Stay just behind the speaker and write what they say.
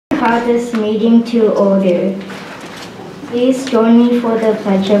call this meeting to order. Please join me for the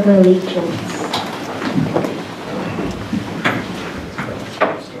Pledge of Allegiance.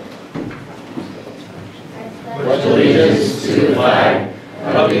 Pledge allegiance to the flag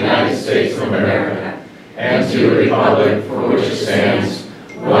of the United States of America and to the republic for which it stands,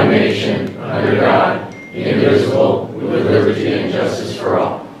 one nation, under God, indivisible, with liberty and justice for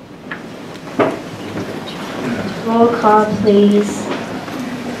all. Roll call, please.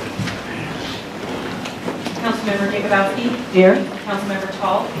 Councilmember Jacobowski. Here. Councilmember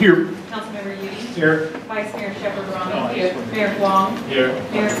Tall. Here. Councilmember Udi. Here. Vice Mayor Shepherd-Romney. Here. Mayor Huang. Here.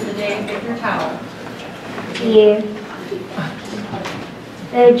 Mayor for the day, Victor Towle. Here.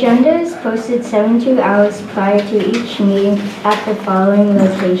 The agenda is posted 72 hours prior to each meeting at the following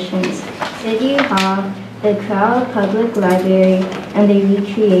locations: City Hall, the Crowell Public Library, and the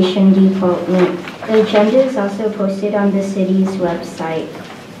Recreation Department. The agenda is also posted on the city's website.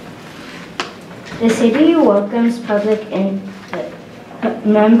 The city welcomes public input.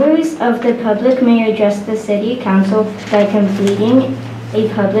 Members of the public may address the city council by completing a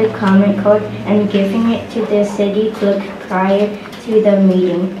public comment card and giving it to the city clerk prior to the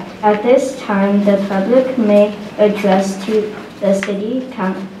meeting. At this time, the public may address to the city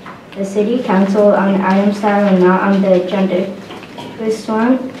council on items that are not on the agenda.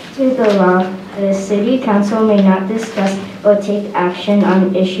 Pursuant to the law, the city council may not discuss or take action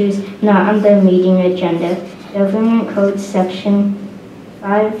on issues not on the meeting agenda. Government Code Section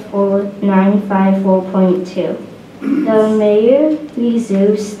 54954.2. The mayor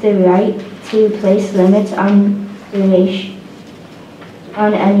reserves the right to place limits on duration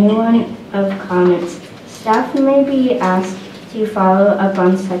on anyone of comments. Staff may be asked to follow up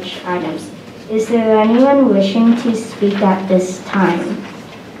on such items. Is there anyone wishing to speak at this time?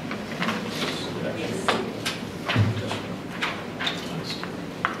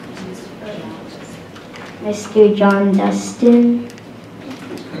 Mr. John Dustin.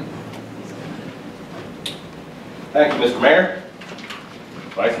 Thank you, Mr. Mayor,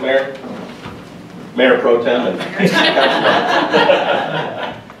 Vice Mayor, Mayor Pro Tem, and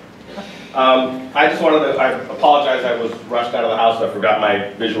I just wanted to, I apologize, I was rushed out of the house, I forgot my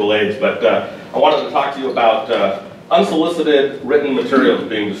visual aids, but I wanted to talk to you about unsolicited written materials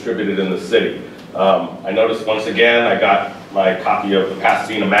being distributed in the city. I noticed once again I got my copy of the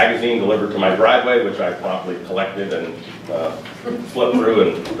Pasadena Magazine delivered to my driveway, which I promptly collected and flipped through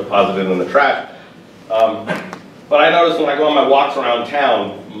and deposited in the trash. But I noticed when I go on my walks around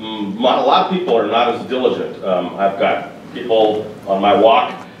town, a lot of people are not as diligent. I've got people on my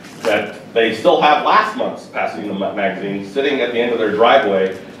walk that they still have last month's Pasadena Magazine sitting at the end of their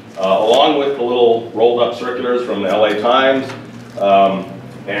driveway, along with the little rolled up circulars from the LA Times.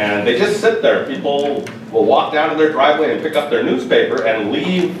 And they just sit there. People will walk down to their driveway and pick up their newspaper and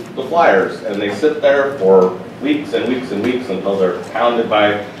leave the flyers. And they sit there for weeks and weeks and weeks until they're pounded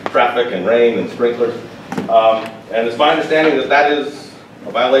by traffic and rain and sprinklers. And it's my understanding that that is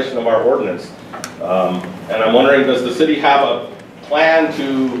a violation of our ordinance. And I'm wondering, does the city have a plan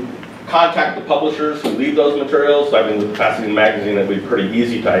to contact the publishers who leave those materials? I mean, with the Pasadena Magazine, it would be pretty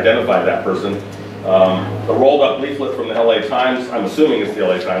easy to identify that person. The rolled up leaflet from the LA Times, I'm assuming it's the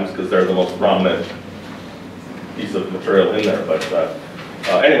LA Times because they're the most prominent piece of material in there. But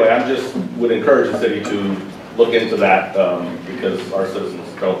anyway, I just would encourage the city to look into that because our citizens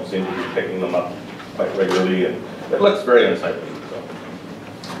don't seem to be picking them up quite regularly, and it looks very unsightly. So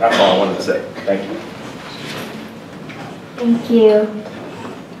that's all I wanted to say. Thank you. Thank you.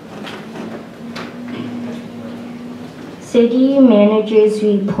 City Manager's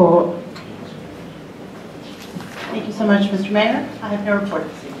Report. Thank you so much, Mr. Mayor. I have no report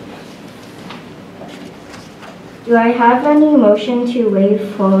this evening. Do I have any motion to waive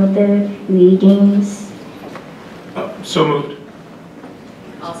further readings? So moved.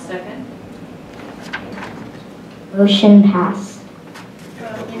 I'll second. Motion passed.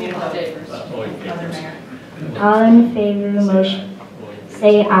 You need to update first. Other mayor. All in favor of the motion,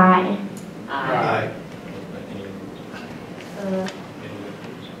 say aye. Aye.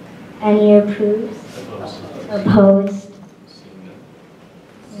 Any opposed? Opposed?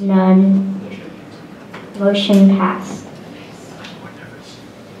 None. Motion passed.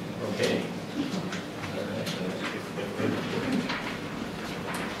 Okay.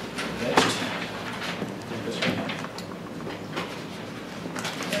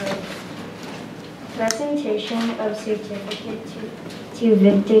 Presentation of certificate to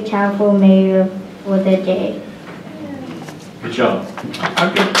Victor Towle, Mayor for the day. Good job.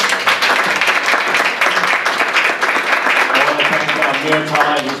 I'm good. I want to thank Mayor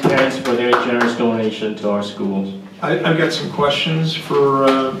Tala and his parents for their generous donation to our schools. I've got some questions for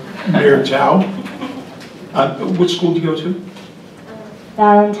Mayor Tao. Which school do you go to?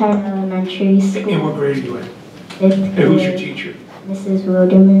 Valentine Elementary And School, what grade are you in? 5th And who's your grade. teacher? Mrs.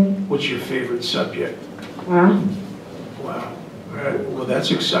 Wilderman. What's your favorite subject? Math. Wow. All right. Well, that's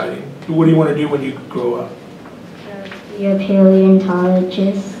exciting. What do you want to do when you grow up? Be a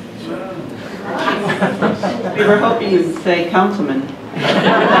paleontologist. We were hoping you'd say councilman.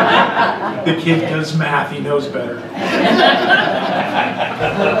 The kid does math. He knows better.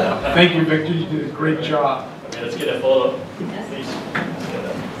 Thank you, Victor. You did a great job. Okay, let's get a photo, please.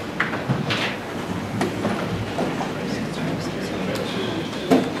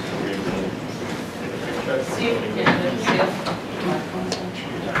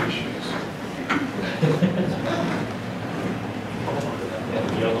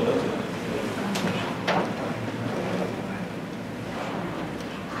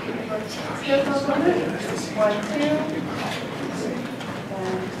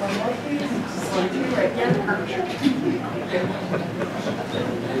 Thank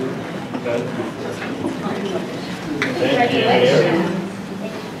you, Mayor. Thank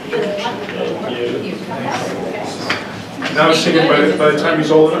you. Now I was thinking by the time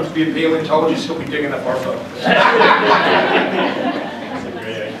he's old enough to be a paleontologist, he'll be digging up our boat. That's a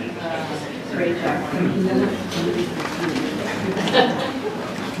great idea. Great job.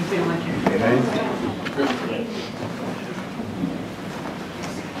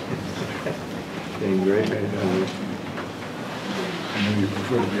 Doing great, man. I know you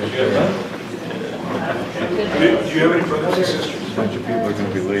prefer to be up You guys there. done? Do you have any brothers and sisters? A bunch of people are going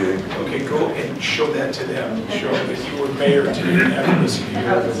to be leaving. Okay, go and show that to them. Show them that you were mayor today and have them listen to you.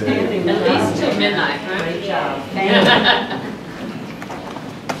 Outstanding. At least till midnight, right? Great job. Thank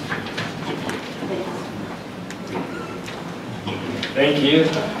you. Thank you.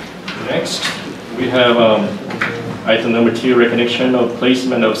 Next, we have item number 2, recognition of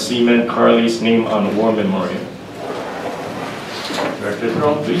placement of Seaman Carley's name on War Memorial. Director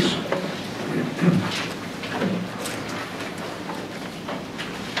Brown, please.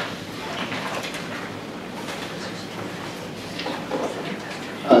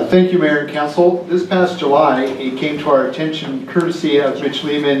 Thank you, Mayor and Council. This past July, it came to our attention, courtesy of Mitch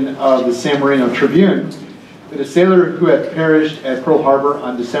Lehman of the San Marino Tribune, that a sailor who had perished at Pearl Harbor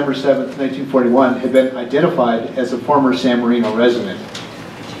on December 7, 1941, had been identified as a former San Marino resident.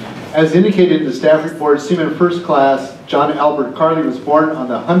 As indicated in the staff report, Seaman First Class John Albert Carley was born on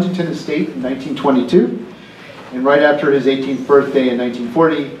the Huntington Estate in 1922, and right after his 18th birthday in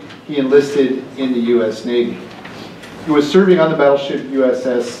 1940, he enlisted in the U.S. Navy. He was serving on the battleship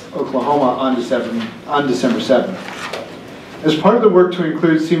USS Oklahoma on December 7. As part of the work to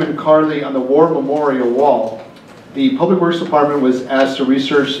include Seaman Carley on the War Memorial Wall, the Public Works Department was asked to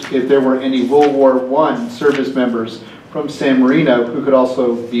research if there were any World War I service members from San Marino who could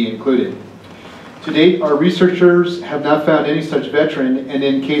also be included. To date, our researchers have not found any such veteran, and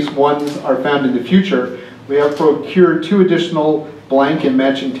in case ones are found in the future, we have procured 2 additional blank and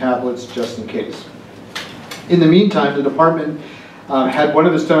matching tablets just in case. In the meantime, the department had one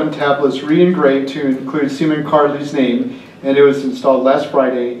of the stone tablets re-engraved to include Seaman Carley's name, and it was installed last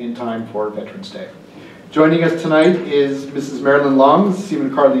Friday in time for Veterans Day. Joining us tonight is Mrs. Marilyn Long,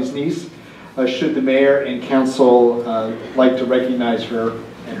 Seaman Carley's niece, should the mayor and council like to recognize her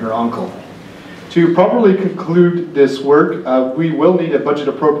and her uncle. To properly conclude this work, we will need a budget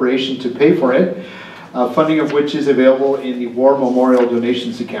appropriation to pay for it, funding of which is available in the War Memorial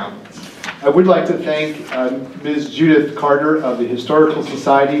Donations account. I would like to thank Ms. Judith Carter of the Historical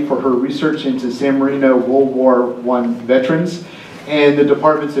Society for her research into San Marino World War I veterans, and the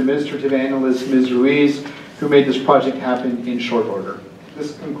department's administrative analyst, Ms. Ruiz, who made this project happen in short order.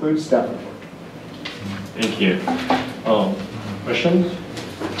 This concludes staff report. Thank you. Questions?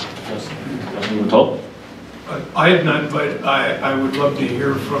 Councilman Top? I have none, but I would love to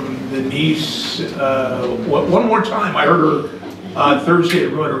hear from the niece one more time. I heard her Thursday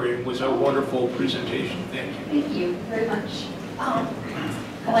at Rotary. It was a wonderful presentation. Thank you. Thank you very much.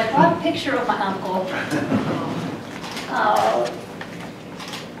 Well, I brought a picture of my uncle.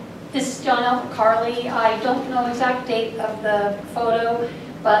 This is John Albert Carley. I don't know the exact date of the photo,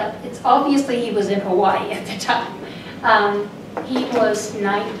 but it's obviously he was in Hawaii at the time. He was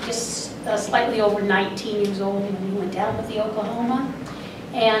just slightly over 19 years old when he went down with the Oklahoma.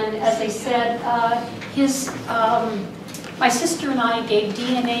 And as I said, my sister and I gave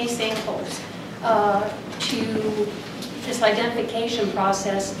DNA samples to this identification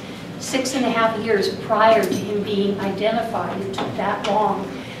process 6.5 years prior to him being identified. It took that long.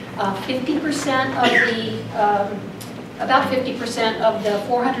 50% about 50% of the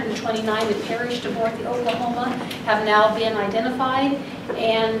 429 that perished aboard the Oklahoma have now been identified,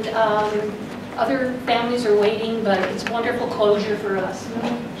 and other families are waiting, but it's wonderful closure for us.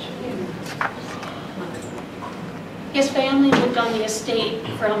 His family lived on the estate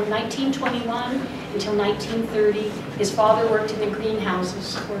from 1921 until 1930. His father worked in the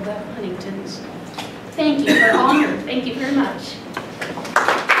greenhouses for the Huntingtons. Thank you for honor. Thank you very much.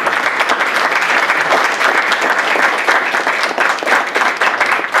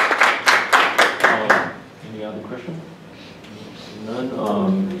 Any other question?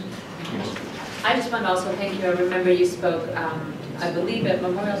 None? Yes. I just want to also thank you. I remember you spoke, I believe at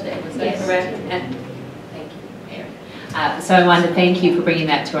Memorial Day, was that Yes. correct? And thank you, Mayor. So I wanted to thank you for bringing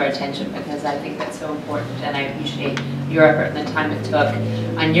that to our attention, because I think that's so important, and I appreciate your effort and the time it took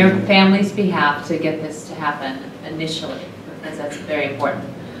on your family's behalf to get this to happen initially, because that's very important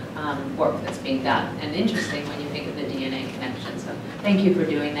work that's being done, and interesting when you think of the DNA connection. So thank you for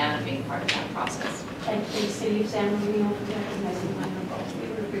doing that and being part of that process. Thank the City of San Marino for recognizing my uncle. We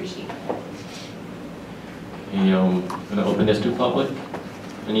would appreciate that. I'm going to open this to public.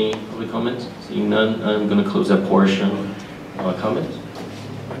 Any public comments? Seeing none, I'm going to close that portion. Comments?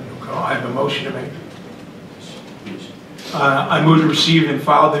 I have a motion to make. I move to receive and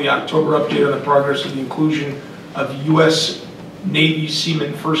file the October update on the progress of the inclusion of U.S. Navy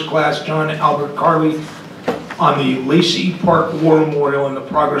Seaman First Class John Albert Carley on the Lacey Park War Memorial and the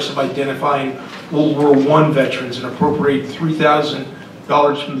progress of identifying World War I veterans, and appropriate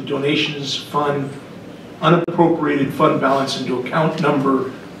 $3,000 from the donations fund, unappropriated fund balance into account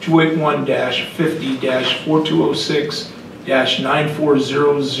number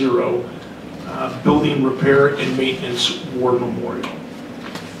 281-50-4206-9400, Building Repair and Maintenance War Memorial.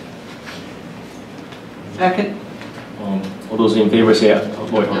 Second. All those in favor say aye. Oh,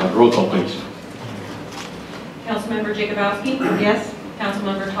 boy, hold on. Roll call, please. Councilmember Jacobowski? Yes.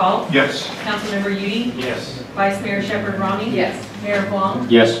 Councilmember Tall? Yes. Councilmember Udi? Yes. Vice Mayor Shepherd Romney? Yes. Mayor Huang?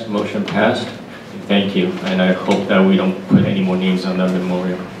 Yes, motion passed. Thank you, and I hope that we don't put any more names on that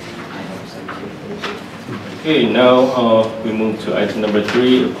memorial. Okay, now we move to item number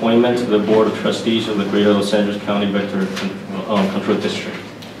 3, appointment to the Board of Trustees of the Greater Los Angeles County Vector Control District.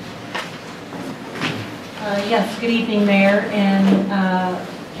 Yes, good evening, Mayor and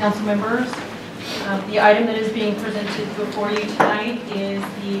council members. The item that is being presented before you tonight is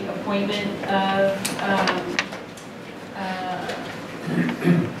the appointment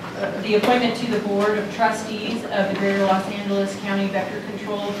to the Board of Trustees of the Greater Los Angeles County Vector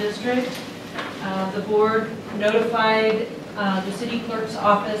Control District. The board notified the city clerk's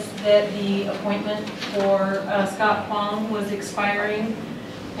office that the appointment for Scott Huang was expiring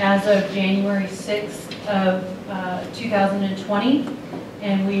as of January 6th of 2020,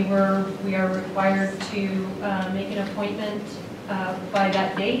 and we are required to make an appointment by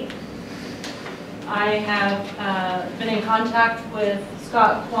that date. I have been in contact with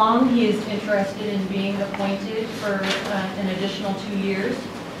Scott Huang. He is interested in being appointed for an additional 2 years.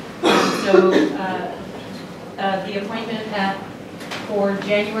 So the appointment for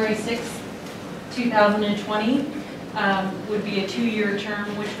January 6th, 2020 would be a 2-year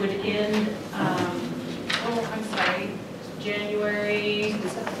term, which would end,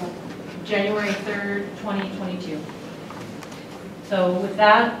 January 3rd, 2022. So with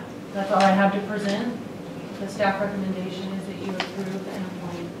that, that's all I have to present. The staff recommendation is that you approve and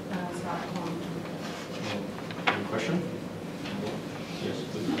appoint Scott Huang. Any question? Yes,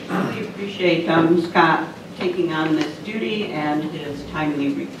 please. We appreciate Scott taking on this duty and his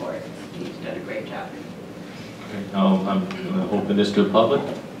timely report. He's done a great job. Okay, now I'm going to open this to the public.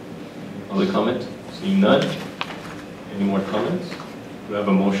 Public comment? Seeing none. Any more comments? Do we have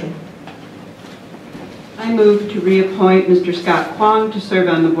a motion? I move to reappoint Mr. Scott Huang to serve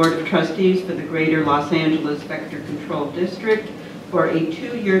on the Board of Trustees for the Greater Los Angeles Vector Control District for a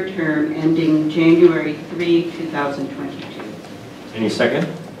 2-year term ending January 3, 2022. Any second?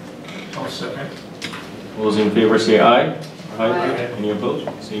 I'll second. All those in favor say aye. Aye. Any opposed?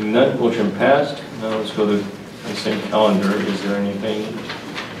 Seeing none, motion passed. Now let's go to consent calendar. Is there anything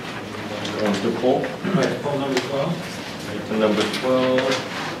that wants to pull? Pull number 12. Item number 12.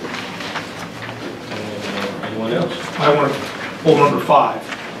 Anyone else? I want to pull number 5.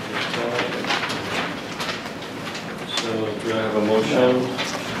 So do I have a motion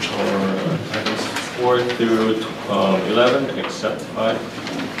for items 4 through 11, except 5?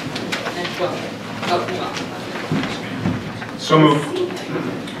 And 12. Oh, 12. So moved.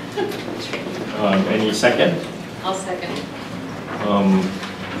 Any second? I'll second.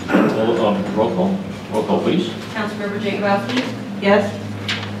 Roll call. Roll call, please. Councilmember Jacobowski? Yes?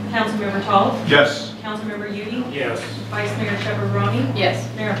 Councilmember Tall? Yes. Councilmember Udi? Yes. Vice Mayor Shepherd Romney? Yes.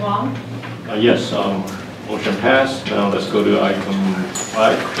 Mayor Huang? Yes, motion passed. Now let's go to item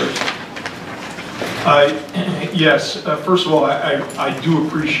 5 first. Yes, first of all, I do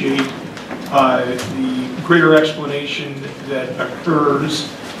appreciate the greater explanation that occurs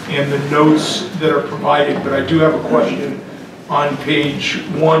and the notes that are provided, but I do have a question on page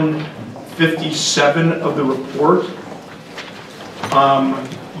 157 of the report.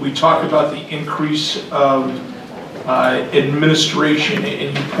 We talk about the increase of administration,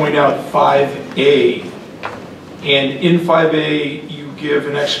 and you point out 5A. And in 5A, you give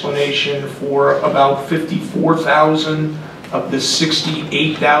an explanation for about $54,000 of the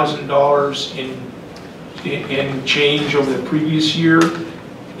 $68,000 in change over the previous year.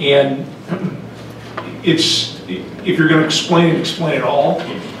 And if you're going to explain it all,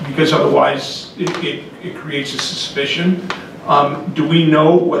 because otherwise it creates a suspicion. Do we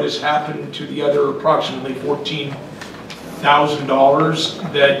know what has happened to the other approximately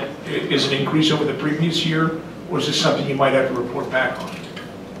 $14,000 that is an increase over the previous year? Or is this something you might have to report back on?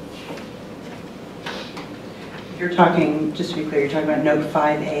 You're talking, just to be clear, you're talking about note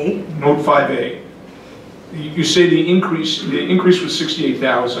 5A? Note 5A. You say the increase was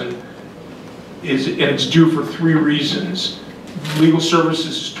 68,000, and it's due for 3 reasons. Legal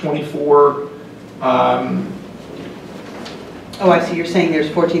services is 24. Oh, I see. You're saying there's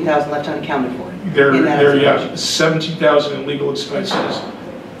 14,000 left unaccounted for. Yeah, 17,000 in legal expenses,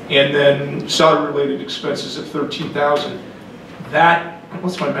 and then salary-related expenses of 13,000. That,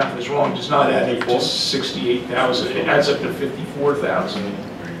 unless my math is wrong, does not add up to 68,000. It adds up to 54,000.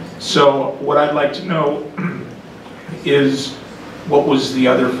 So what I'd like to know is what was the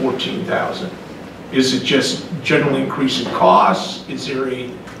other 14,000? Is it just general increase in costs? Is there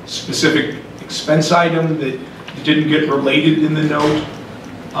a specific expense item that didn't get related in the note?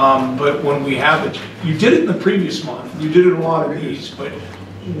 But when we have it, you did it in the previous month. You did it in a lot of these, but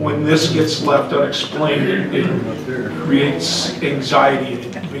when this gets left unexplained, it creates anxiety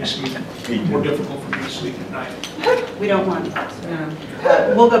and it makes it more difficult for me to sleep at night. We don't want that.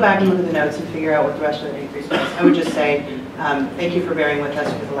 We'll go back and look at the notes and figure out what the rest of the increase was. I would just say, thank you for bearing with us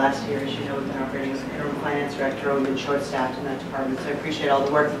for the last year. As you know, we've been operating as an interim finance director. We've been short-staffed in that department, so I appreciate all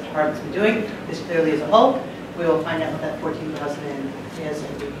the work that the department's been doing. This clearly is a whole. We will find out what that 14,000 is,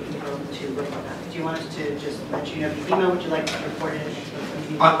 and we can go to report that. Do you want us to just let you know the email? Would you like to report it?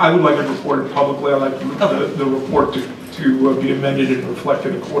 I would like it reported publicly. I'd like the report to be amended and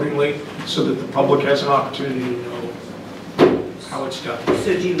reflected accordingly so that the public has an opportunity to know how it's done.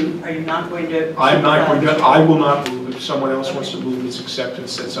 So are you not going to? I'm not going to, I will not move. If someone else wants to move its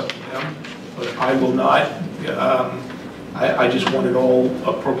acceptance, that's up to them. But I will not. I just want it all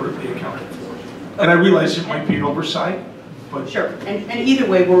appropriately accounted for. And I realize it might be an oversight, but... Sure. And either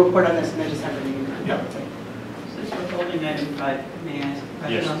way, we'll report on this in the December meeting. Yeah. Since we're holding item 5, may I ask a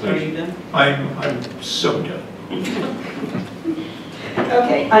question? Yes, Are you done? I'm so done.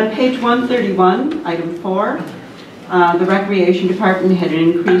 Okay, on page 131, item 4, the Recreation Department had an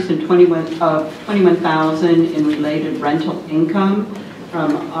increase of 21,000 in related rental income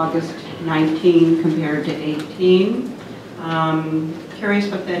from August 19 compared to 18. Curious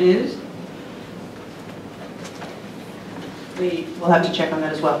what that is? We'll have to check on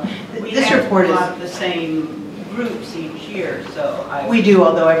that as well. This report is the same groups each year, so We do,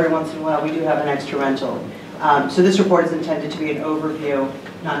 although every once in a while we do have an extra rental. So this report is intended to be an overview,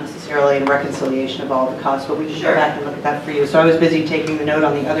 not necessarily a reconciliation of all the costs, but we can go back and look at that for you. So I was busy taking the note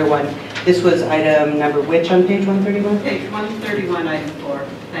on the other one. This was item number which on page 131? Page 131, item 4.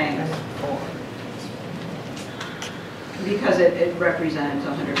 Thanks. Because it represents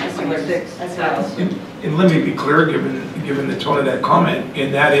 126,000. And let me be clear, given the tone of that comment,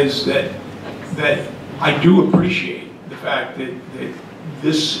 and that is that I do appreciate the fact that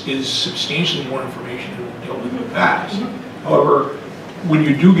this is substantially more information than we've dealt with in the past. However, when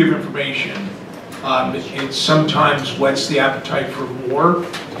you do give information, it sometimes whets the appetite for more,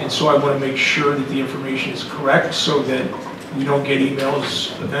 and so I want to make sure that the information is correct so that we don't get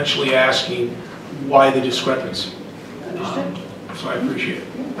emails eventually asking why the discrepancy. So I appreciate it.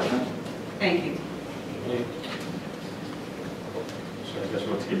 Thank you. So I guess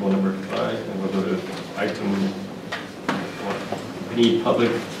we'll table number 5 and we'll go to item, any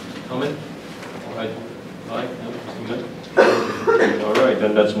public comment? All right, 5, no, good. All right,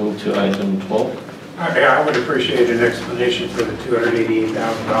 then let's move to item 12. I would appreciate an explanation for the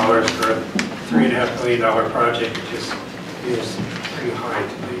 $288,000 for a $3.5 million project. It just feels pretty high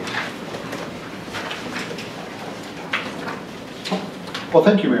to me. Well,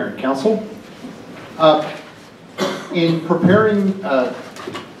 thank you, Mayor and Council. In preparing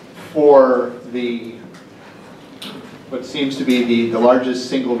for what seems to be the largest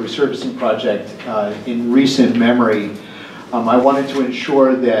single resurfacing project in recent memory. I wanted to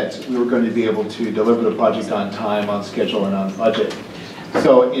ensure that we were going to be able to deliver the project on time, on schedule, and on budget.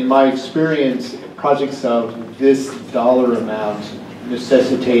 So in my experience, projects of this dollar amount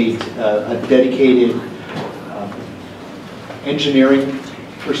necessitate a dedicated engineering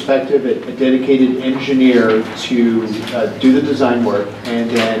perspective, a dedicated engineer to do the design work, and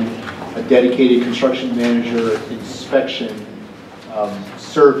then a dedicated construction manager inspection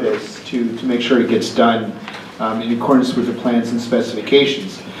service to make sure it gets done in accordance with the plans and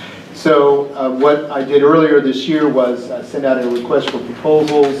specifications. So what I did earlier this year was send out a request for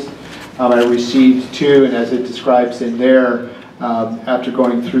proposals. I received 2, and as it describes in there, after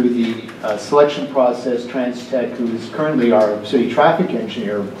going through the selection process, TransTech, who is currently our city traffic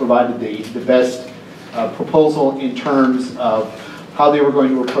engineer, provided the best proposal in terms of how they were going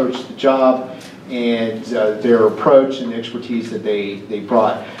to approach the job and their approach and the expertise that they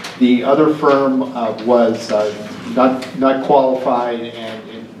brought. The other firm was not qualified and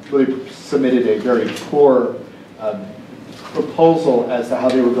really submitted a very poor proposal as to how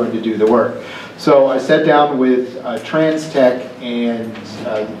they were going to do the work. So I sat down with TransTech and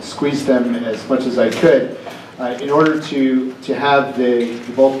squeezed them as much as I could in order to have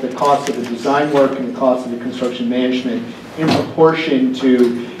both the cost of the design work and the cost of the construction management in proportion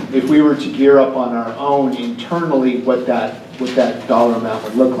to if we were to gear up on our own internally, what that dollar amount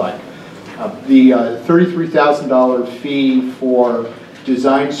would look like. The $33,000 fee for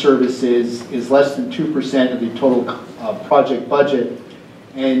design services is less than 2% of the total project budget.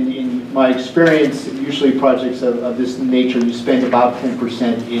 And in my experience, usually projects of this nature, you spend about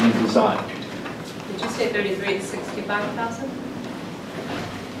 10% in design. Did you say 33 to 65,000?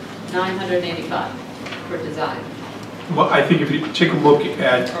 985 for design. Well, I think if you take a look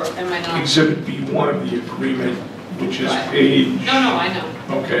at Or am I not? Exhibit B1 of the agreement, which is Right. page, No, I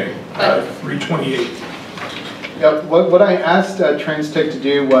know. okay, But- 328. Yeah, what I asked TransTech to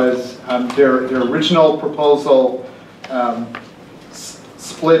do was their original proposal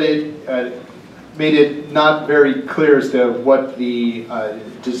split it, made it not very clear as to what the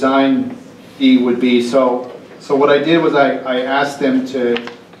design fee would be. So what I did was I asked them to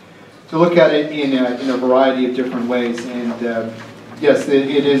look at it in a variety of different ways. And yes,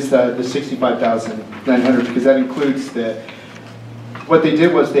 it is the $65,900 because that includes what they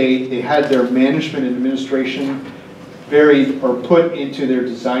did was they had their management and administration varied or put into their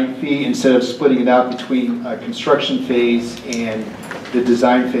design fee instead of splitting it out between construction phase and the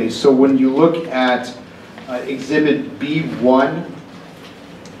design phase. So when you look at Exhibit B1,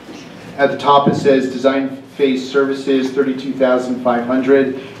 at the top it says design phase services,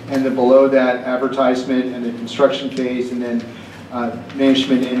 $32,500, and then below that advertisement and the construction phase, and then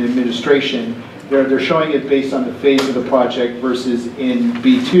management and administration. They're showing it based on the phase of the project versus in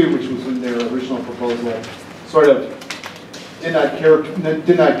B2, which was in their original proposal, sort of did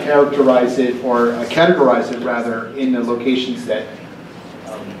not characterize it or categorize it rather in the locations that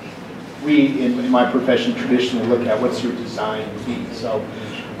we in my profession traditionally look at. What's your design fee? So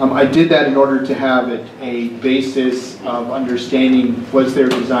I did that in order to have a basis of understanding what's their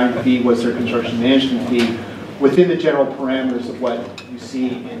design fee, what's their construction management fee, within the general parameters of what you see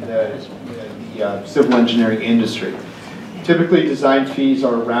in the civil engineering industry. Typically, design fees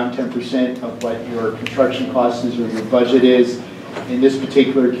are around 10% of what your construction cost is or your budget is. In this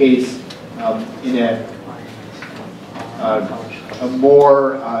particular case, in a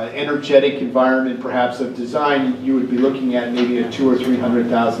more energetic environment, perhaps of design, you would be looking at maybe a $200,000 or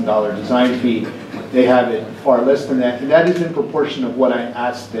 $300,000 design fee. They have it far less than that, and that is in proportion of what I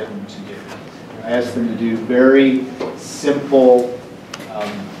asked them to do. I asked them to do very simple,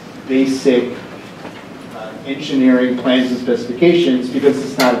 basic engineering plans and specifications because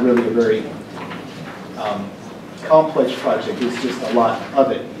it's not really a very complex project. It's just a lot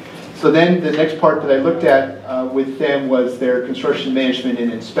of it. So then the next part that I looked at with them was their construction management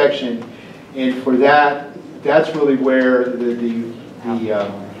and inspection. And for that, that's really where the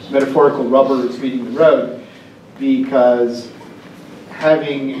metaphorical rubber is meeting the road, because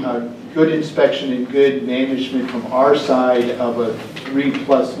having good inspection and good management from our side of a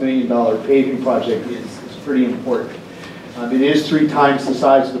 $3+ million paving project is pretty important. It is 3 times the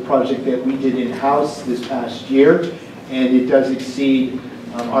size of the project that we did in-house this past year, and it does exceed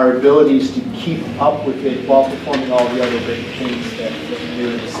our abilities to keep up with it while performing all the other great things that we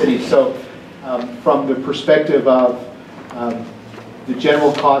do in the city. So from the perspective of the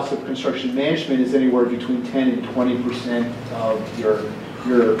general cost of construction management is anywhere between 10 and 20% of your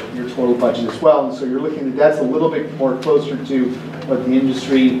total budget as well. And so you're looking at that's a little bit more closer to what the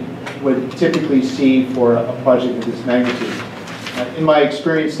industry would typically see for a project of this magnitude. In my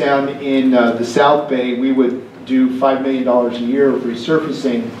experience down in the South Bay, we would do $5 million a year of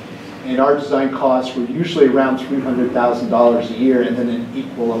resurfacing, and our design costs were usually around $300,000 a year, and then an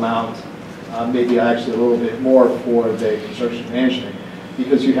equal amount, maybe actually a little bit more for the construction management,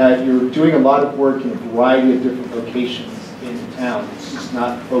 because you're doing a lot of work in a variety of different locations in the town. It's just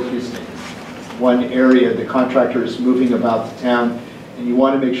not focused in one area. The contractor is moving about the town, and you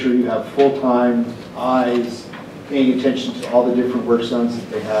want to make sure you have full-time eyes paying attention to all the different work zones that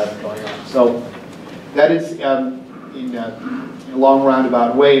they have going on. So that is, in a long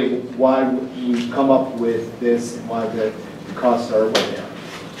roundabout way, why we've come up with this and why the costs are what they are.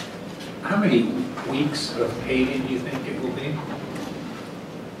 How many weeks of paving do you think it will be?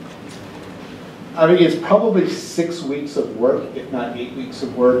 I mean, it's probably 6 weeks of work, if not 8 weeks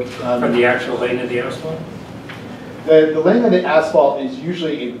of work. From the actual laying of the asphalt? The laying of the asphalt is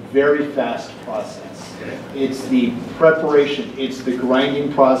usually a very fast process. It's the preparation, it's the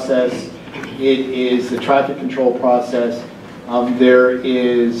grinding process, it is the traffic control process. There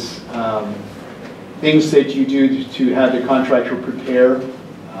is things that you do to have the contractor prepare.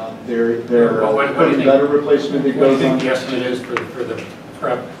 There are gutter replacement that goes on. What do you think the estimate is for the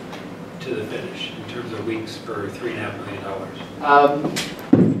prep to the finish in terms of weeks for $3.5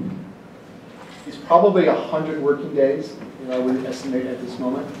 million? It's probably 100 working days, I would estimate at this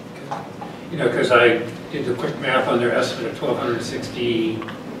moment. You know, because I did the quick math on their estimate of 1,260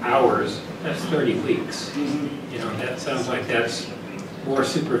 hours, that's 30 weeks. Mm-hmm. You know, that sounds like that's more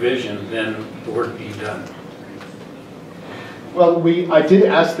supervision than the work being done. Well, I did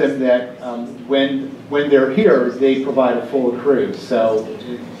ask them that when they're here, they provide a full crew. So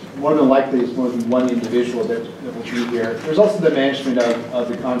more than likely, it's more than one individual that will be here. There's also the management of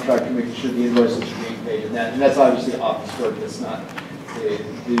the contractor, making sure the invoices are being paid, and that's obviously office work. That's not the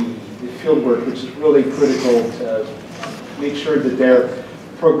field work, which is really critical to make sure that they're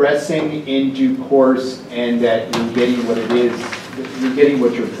progressing in due course and that you're getting what it is, that you're getting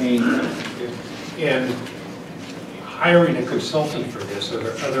what you're paying for. And hiring a consultant for this, are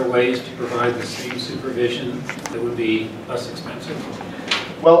there other ways to provide the same supervision that would be less expensive?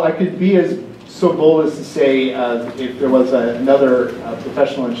 Well, I could be so bold as to say if there was another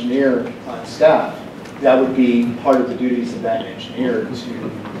professional engineer on staff, that would be part of the duties of that engineer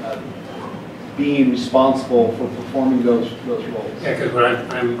to be responsible for performing those roles. Yeah, because what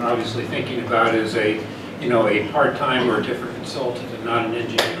I'm obviously thinking about is a part-time or a different consultant and not an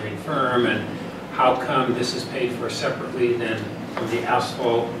engineering firm, and how come this is paid for separately than from the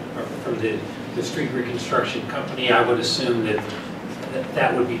asphalt or from the street reconstruction company? I would assume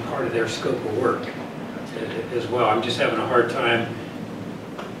that would be part of their scope of work as well. I'm just having a hard time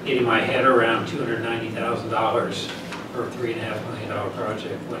getting my head around $290,000 for a $3.5 million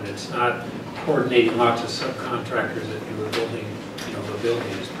project when it's not coordinating lots of subcontractors that do a building, the building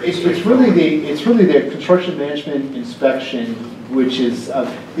is pretty straightforward. It's really the construction management inspection, which is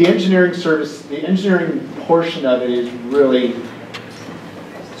the engineering service. The engineering portion of it is really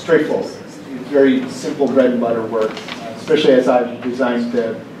straightforward. It's very simple bread and butter work, especially as I've designed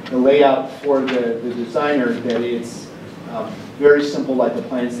the layout for the designer, that it's very simple, like the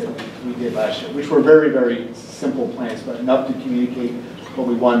plans that we did last year, which were very, very simple plans, but enough to communicate what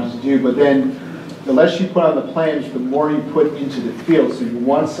we wanted to do. But then the less you put on the plans, the more you put into the field. So you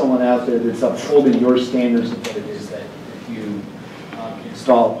want someone out there that's upholding your standards of what it is that you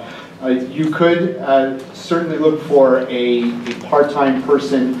install. You could certainly look for a part-time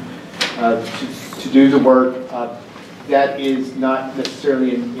person to do the work. That is not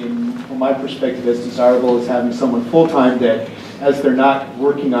necessarily, from my perspective, as desirable as having someone full-time that, as they're not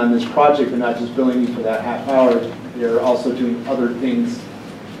working on this project, they're not just billing you for that half hour, they're also doing other things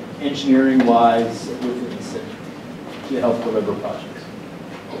engineering-wise within the city to help deliver projects.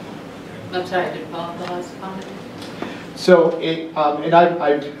 I'm sorry, did Paul have the last comment? So, and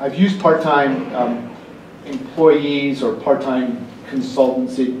I've used part-time employees or part-time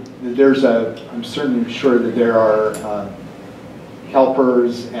consultants. I'm certainly sure that there are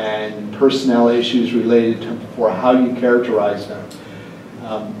helpers and personnel issues related to how you characterize them.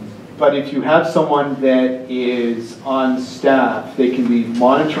 But if you have someone that is on staff, they can be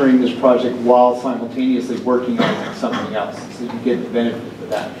monitoring this project while simultaneously working on something else, so you get the benefit of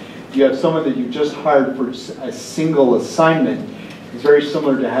that. If you have someone that you've just hired for a single assignment, it's very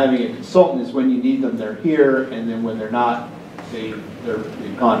similar to having a consultant. Is when you need them, they're here, and then when they're not, they've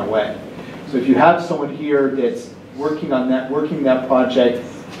gone away. So if you have someone here that's working that project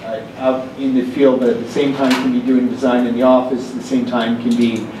out in the field, but at the same time can be doing design in the office, at the same time can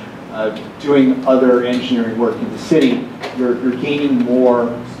be doing other engineering work in the city, you're gaining more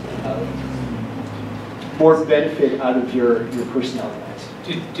more benefit out of your personnel costs.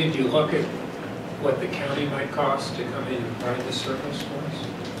 Did you look at what the county might cost to come in and provide the service for us?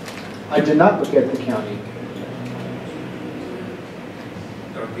 I did not look at the county.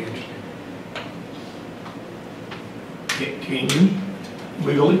 That would be interesting. Can you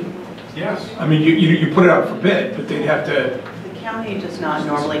legally? Yes. I mean, you put it out for bid, but they'd have to, The county does not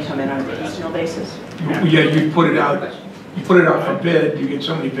normally come in on a piecemeal basis. yeah, you put it out for bid, you get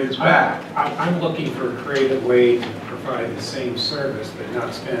so many bids back. I'm looking for a creative way to provide the same service, but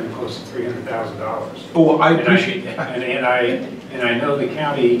not spend close to $300,000. Oh, well, I appreciate that. And I know the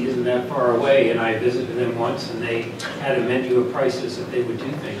county isn't that far away, and I visited them once, and they had a menu of prices that they would do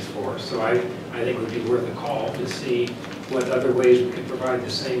things for. So I think it would be worth a call to see what other ways we could provide the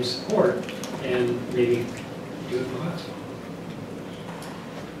same support and maybe do it for less.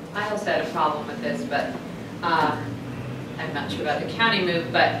 I also had a problem with this, but I'm not sure about the county move,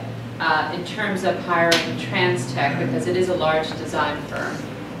 but in terms of hiring TransTech, because it is a large design firm,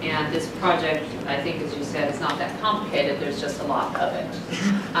 and this project, I think, as you said, is not that complicated. There's just a lot of it.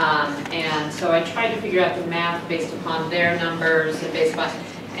 And so I tried to figure out the math based upon their numbers and based upon,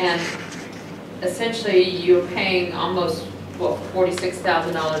 and essentially you're paying almost, well,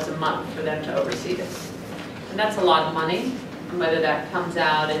 $46,000 a month for them to oversee this. And that's a lot of money. And whether that comes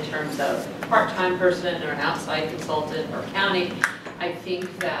out in terms of a part-time person or an outside consultant or county, I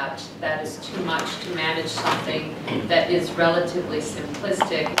think that that is too much to manage something that is relatively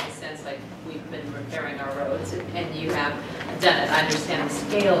simplistic in the sense like we've been repairing our roads and you have done it. I understand the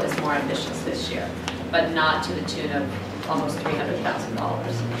scale is more ambitious this year, but not to the tune of almost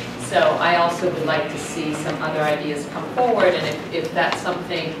 $300,000. So I also would like to see some other ideas come forward, and if that's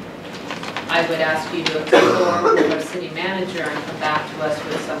something, I would ask you to explore with our city manager and come back to us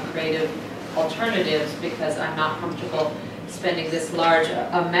with some creative alternatives, because I'm not comfortable spending this large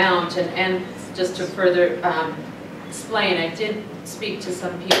amount. And just to further explain, I did speak to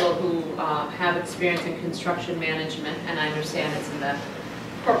some people who have experience in construction management, and I understand it's in the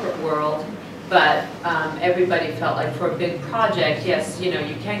corporate world, but everybody felt like for a big project, yes, you know,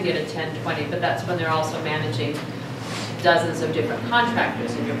 you can get a 10, 20, but that's when they're also managing dozens of different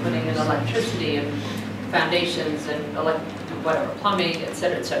contractors, and you're putting in electricity and foundations and whatever, plumbing, et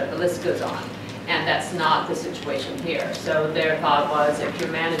cetera, the list goes on. And that's not the situation here. So their thought was, if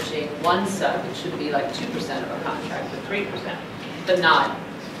you're managing one sub, it should be like 2% of a contract or 3%, but not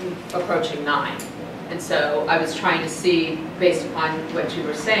approaching 9%. And so I was trying to see, based upon what you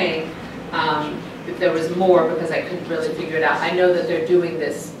were saying, if there was more, because I couldn't really figure it out. I know that they're doing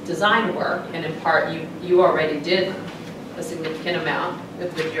this design work, and in part you already did a significant amount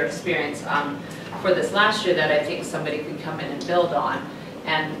with your experience for this last year that I think somebody could come in and build on.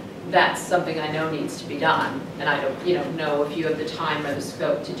 And that's something I know needs to be done, and I don't know if you have the time or the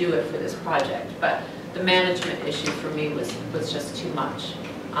scope to do it for this project. But the management issue for me was just too much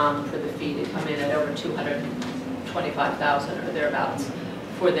for the fee to come in at over $225,000 or thereabouts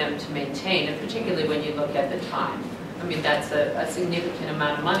for them to maintain, and particularly when you look at the time. I mean, that's a significant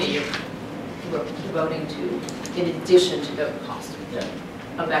amount of money you're devoting to, in addition to the cost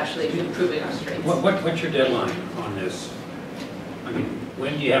of actually improving our streets. What's your deadline on this? I mean,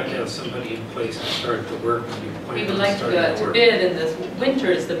 when do you have to have somebody in place to start the work? We would like to go out to bid, and this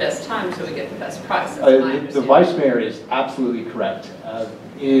winter is the best time so we get the best price. That's my understanding. The Vice Mayor is absolutely correct.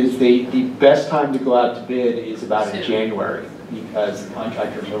 The best time to go out to bid is about in January, because the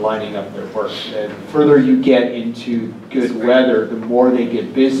contractors are lining up their work. The further you get into good weather, the more they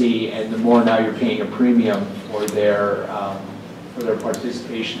get busy, and the more now you're paying a premium for their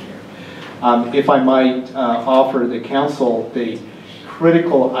participation here. If I might offer the council, the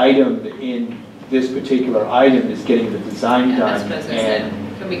critical item in this particular item is getting the design done, and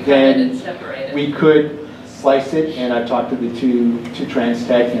can we cut it and separate it? We could slice it, and I've talked to the two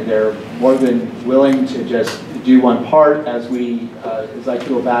TransTech, and they're more than willing to just do one part as I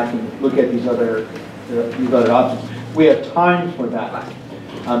go back and look at these other options. We have time for that.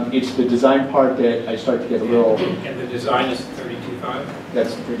 It's the design part that I start to get a little. And the design is 32.5?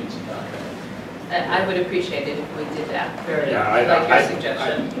 That's 32.5. I would appreciate it if we did that. I like your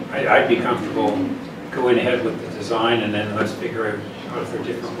suggestion. I'd be comfortable going ahead with the design, and then let's figure out if there are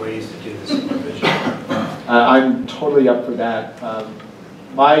different ways to do the supervision. I'm totally up for that.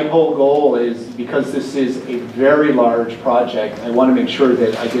 My whole goal is, because this is a very large project, I want to make sure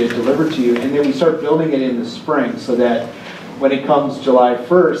that I get it delivered to you, and then we start building it in the spring, so that when it comes July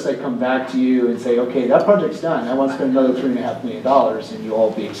 1st, I come back to you and say, okay, that project's done. I want to spend another $3.5 million, and you'll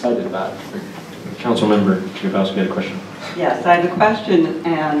all be excited about it. Councilmember Grabowski had a question. Yes, I have a question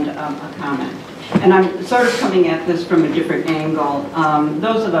and a comment. And I'm sort of coming at this from a different angle.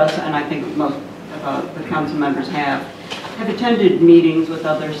 Those of us, and I think most of the council members have attended meetings with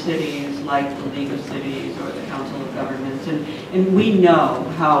other cities like the League of Cities or the Council of Governments, and we know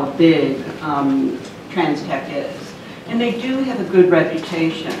how big TransTech is. And they do have a good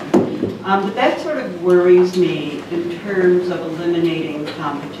reputation. But that sort of worries me in terms of eliminating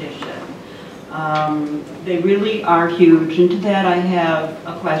competition. They really are huge, and to that I have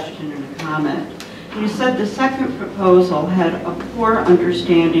a question and a comment. You said the second proposal had a poor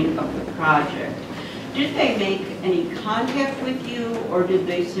understanding of the project. Did they make any contact with you, or did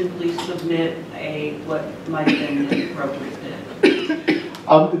they simply submit what might have been an appropriate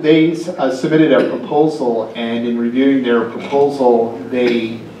bid? They submitted a proposal, and in reviewing their proposal,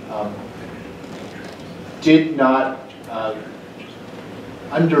 they did not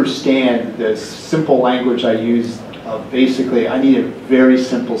understand the simple language I used. Basically, I need a very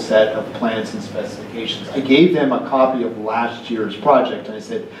simple set of plans and specifications. I gave them a copy of last year's project, and I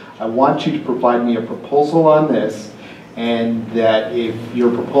said, I want you to provide me a proposal on this, and that if your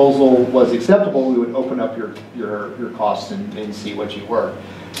proposal was acceptable, we would open up your costs and see what you were.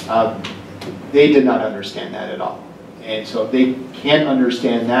 They did not understand that at all. And so if they can't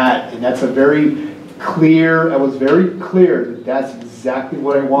understand that, and that's a very clear, I was very clear that that's exactly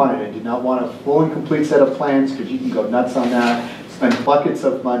what I wanted. I did not want a full and complete set of plans, because you can go nuts on that, spend buckets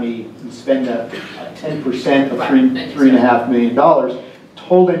of money, and spend a 10% of $3.5 million.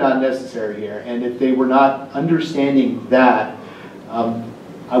 Totally not necessary here. And if they were not understanding that,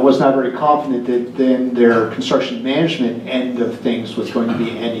 I was not very confident that then their construction management end of things was going to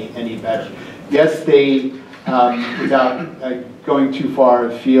be any better. Yes, they, without going too far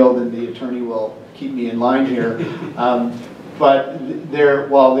afield, and the attorney will keep me in line here, but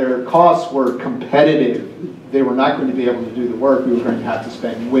while their costs were competitive, they were not going to be able to do the work. We were going to have to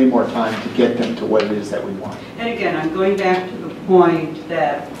spend way more time to get them to what it is that we want. And again, I'm going back to the point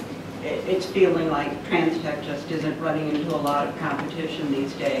that it's feeling like TransTech just isn't running into a lot of competition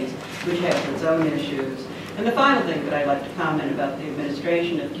these days, which has its own issues. And the final thing that I'd like to comment about the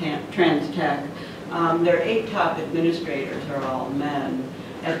administration of TransTech, their 8 top administrators are all men.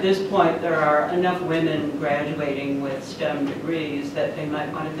 At this point, there are enough women graduating with STEM degrees that they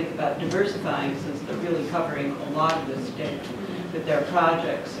might want to think about diversifying, since they're really covering a lot of the state with their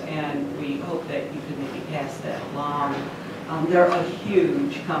projects, and we hope that you can maybe pass that along. They're a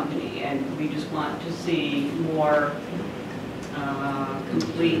huge company, and we just want to see more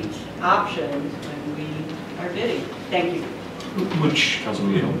complete options when we are bidding. Thank you.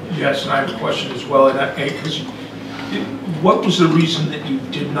 Yes, and I have a question as well. What was the reason that you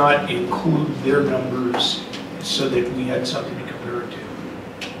did not include their numbers so that we had something to compare it to?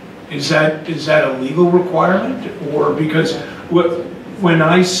 Is that a legal requirement, or because when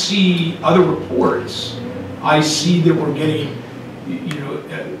I see other reports, I see that we're getting,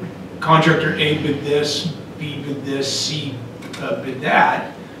 contractor A bid this, B bid this, C bid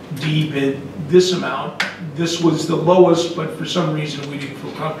that, D bid this amount. This was the lowest, but for some reason we didn't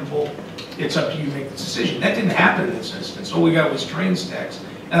feel comfortable. It's up to you to make the decision. That didn't happen in this instance. All we got was TransTech.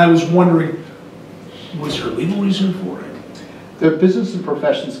 And I was wondering, was there a legal reason for it? The Business and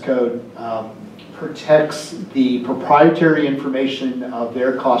Professions Code protects the proprietary information of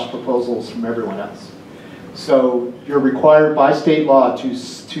their cost proposals from everyone else. So you're required by state law to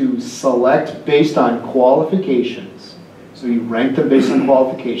select based on qualifications. So you rank them based on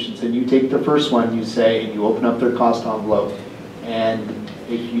qualifications, and you take the first one, you say, and you open up their cost envelope. And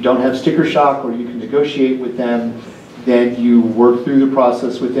if you don't have sticker shock, or you can negotiate with them, then you work through the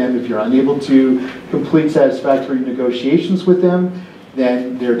process with them. If you're unable to complete satisfactory negotiations with them,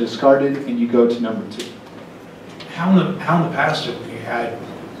 then they're discarded and you go to number 2. How in the past have we had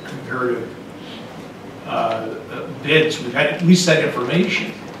comparative bids? We've had at least that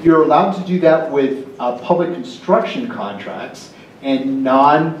information. You're allowed to do that with public construction contracts and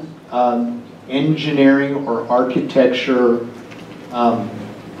non-engineering or architecture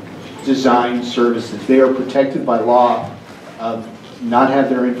design services. They are protected by law, not have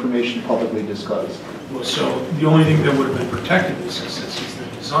their information publicly disclosed. Well, so the only thing that would have been protected in this instance is the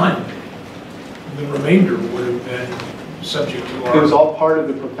design. The remainder would have been subject to our... It was all part of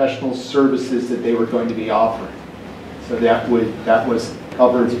the professional services that they were going to be offering. So that was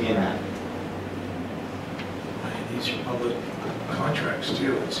covered in that. These are public contracts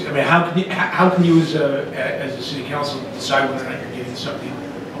too. I mean, how can you as a city council decide whether or not you're getting something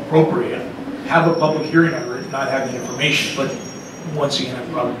appropriate, have a public hearing over it, not have the information? But once again, I'm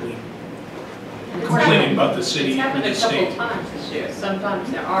probably complaining about the city and the state. It's happened a couple times this year. Sometimes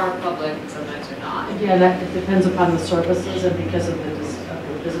there are public, sometimes they're not. Yeah, that it depends upon the services, and because of the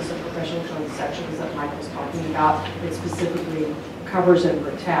Business and Professions professional insurance sections that Michael's talking about. It specifically covers and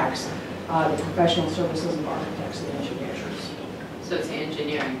protects the professional services of architects and engineers. So it's the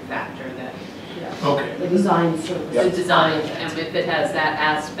engineering factor that, Yes. Okay. The design services. the design, and if it has that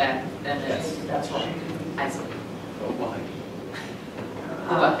aspect, then it's, That's right. I see.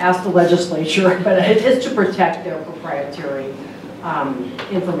 Ask the legislature, but it is to protect their proprietary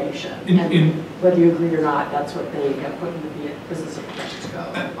information. And whether you agree or not, that's what they have put in the Business of Protections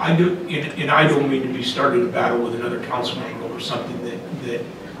Code. I do, and I don't mean to be starting a battle with another council member over something that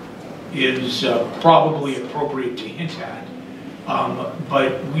is probably appropriate to hint at.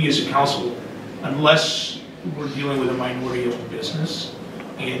 But we as a council, unless we're dealing with a minority-owned business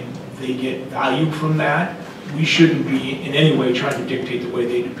and they get value from that, we shouldn't be in any way trying to dictate the way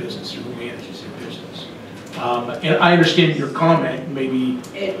they do business or who manages their business. And I understand your comment, maybe.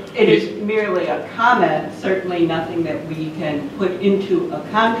 It is merely a comment, certainly nothing that we can put into a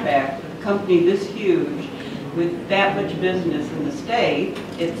contract. A company this huge, with that much business in the state,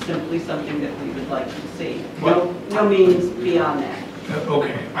 it's simply something that we would like to see. No means beyond that.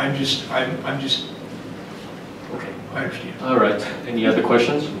 Okay, I'm just, Okay. I understand. All right. Any other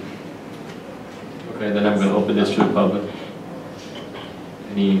questions? Okay, then I'm going to open this to the public.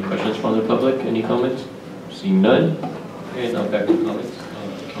 Any questions from the public? Any comments? Seeing none. Okay, now back to comments.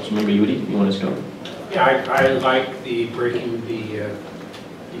 Councilmember Yudi, you want to start? Yeah, I like the breaking the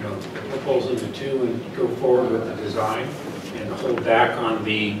proposal into two and go forward with the design and hold back on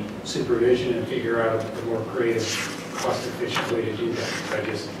the supervision and figure out a more creative, cost-efficient way to do that. I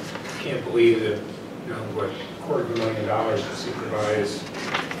just can't believe that, what $250,000 to supervise,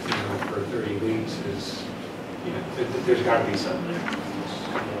 for 30 weeks is, there's got to be something there.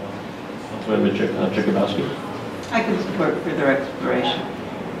 Councilmember Jakubowski. I can support further exploration.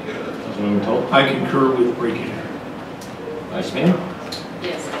 Councilmember Toll. I concur with breaking it. Vice Mayor.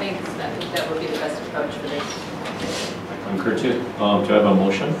 Yes, I think that would be the best approach for this. I concur too. Do I have a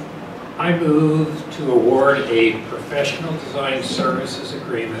motion? I move to award a professional design services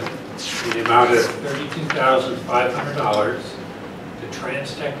agreement in the amount of $32,500 to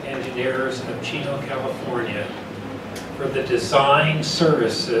Transtech Engineers of Chino, California for the design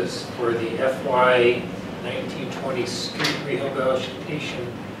services for the FY 1920 street rehabilitation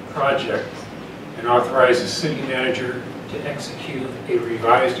project and authorize the city manager to execute a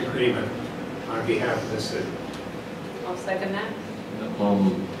revised agreement on behalf of the city. I'll second that.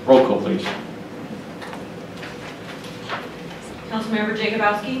 Roll call, please. Councilmember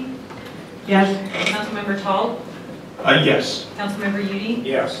Jakubowski? Yes. Councilmember Tall? Yes. Councilmember Udi?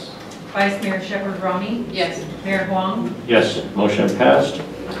 Yes. Vice Mayor Shepherd-Romney? Yes. Mayor Huang? Yes, motion passed.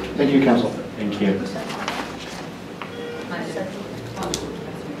 Thank you, council. Thank you.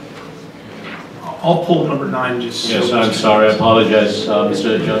 I'll pull number 9 just so. Yes, I'm sorry, I apologize,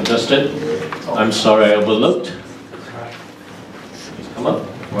 Mr. John Dustin. I'm sorry, I overlooked. Please come up.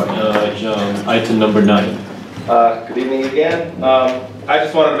 Item number 9. Good evening again. I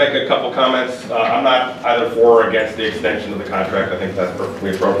just wanted to make a couple comments. I'm not either for or against the extension of the contract. I think that's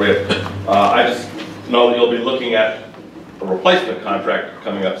perfectly appropriate. I just know that you'll be looking at a replacement contract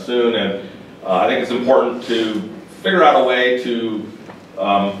coming up soon, and I think it's important to figure out a way to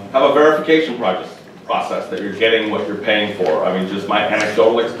have a verification process that you're getting what you're paying for. I mean, just my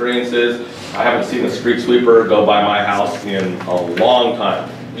anecdotal experiences, I haven't seen a street sweeper go by my house in a long time.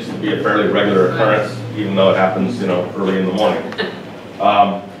 It used to be a fairly regular occurrence, even though it happens, early in the morning.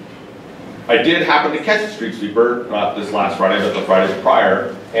 I did happen to catch a street sweeper, not this last Friday, but the Fridays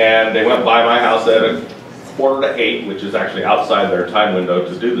prior, and they went by my house at 7:45, which is actually outside their time window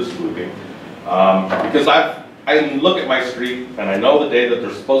to do the sweeping. Because I look at my street and I know the day that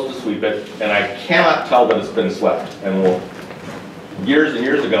they're supposed to sweep it, and I cannot tell that it's been swept. And years and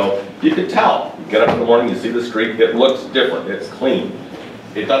years ago, you could tell. You get up in the morning, you see the street, it looks different, it's clean.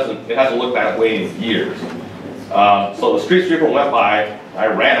 It hasn't looked that way in years. So the street sweeper went by, I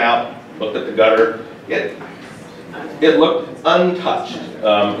ran out, looked at the gutter, it looked untouched.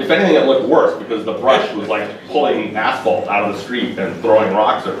 If anything, it looked worse because the brush was like pulling asphalt out of the street and throwing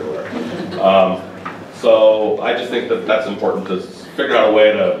rocks everywhere. So I just think that that's important to figure out a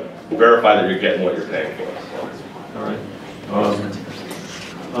way to verify that you're getting what you're paying for. All right.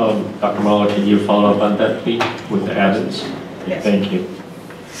 Dr. Muller, can you follow up on that, please, with the addends? Yes. Thank you.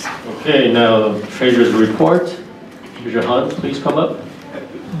 Okay, now Treasurer's report. Treasurer Hunt, please come up.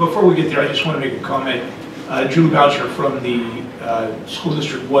 Before we get there, I just want to make a comment. Julie Boucher from the school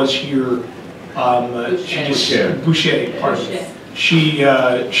district was here. Boucher, pardon me. She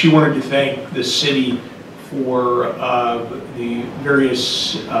wanted to thank the city for the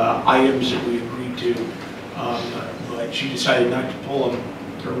various items that we agreed to, but she decided not to pull them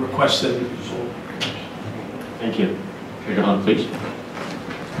or request that it be sold. Thank you. Treasurer Hunt, please.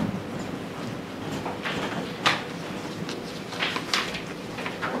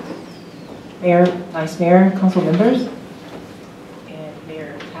 Mayor, Vice Mayor, council members, and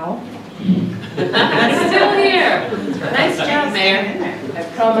Mayor Powell. Still here. Nice job, Mayor. I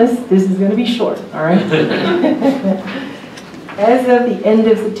promise this is going to be short, all right? As of the end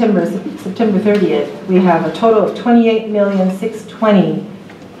of September 30th, we have a total of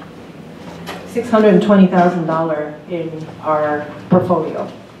 $28,620,000 in our portfolio,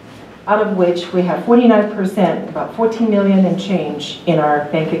 out of which we have 49%, about $14 million and change in our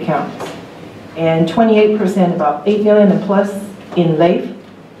bank accounts, and 28%, about $8 million and plus in LAIF,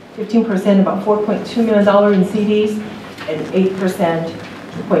 15%, about $4.2 million in CDs, and 8%,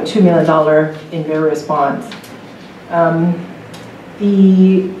 $2.2 million in various bonds.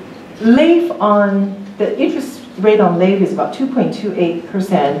 The interest rate on LAIF is about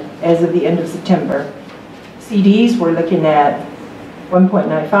 2.28% as of the end of September. CDs, we're looking at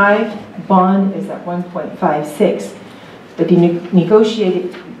 1.95, bond is at 1.56. But the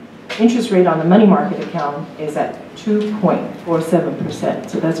negotiated interest rate on the money market account is at 2.47%.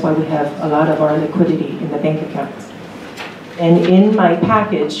 So that's why we have a lot of our liquidity in the bank accounts. And in my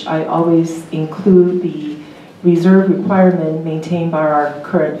package, I always include the reserve requirement maintained by our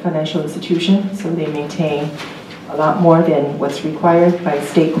current financial institution. So they maintain a lot more than what's required by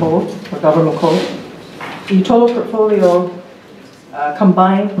state code or government code. The total portfolio,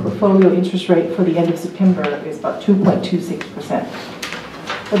 combined portfolio interest rate for the end of September is about 2.26%.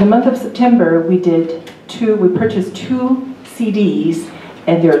 For the month of September, we purchased 2 CDs,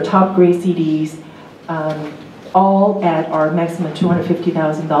 and they're top grade CDs, all at our maximum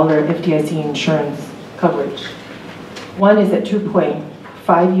 $250,000 FDIC insurance coverage. One is at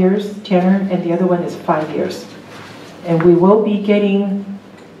 2.5 years tenor, and the other one is 5 years. And we will be getting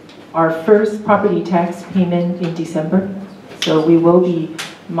our first property tax payment in December, so we will be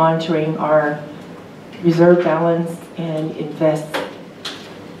monitoring our reserve balance and invest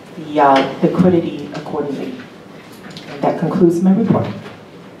the liquidity accordingly. And that concludes my report.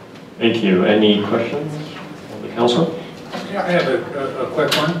 Thank you. Any questions from the council? Yeah, I have a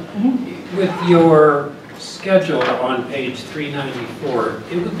quick one. With your schedule on page 394,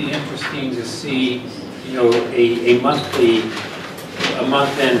 it would be interesting to see, a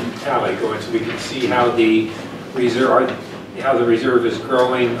month-end tally going, so we can see how the reserve is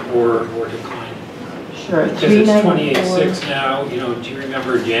growing or declining. Sure. Because it's 28.6 now. Do you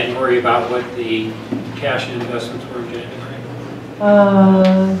remember January about what the cash and investments were in January?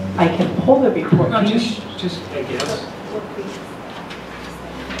 I can pull the report. No, just I guess.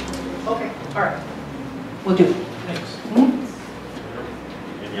 Okay, all right. We'll do. Thanks.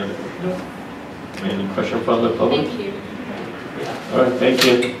 Any other? No. Any question from the public? Thank you. All right, thank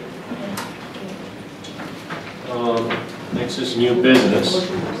you. Next is new business.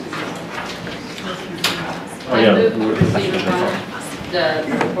 Oh, yeah. I move to receive the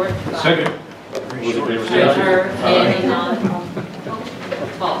report. Second. Those in favor say Treasurer aye. and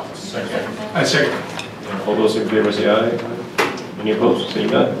non-fault. Second. I second. All those in favor say aye. Any opposed? Seeing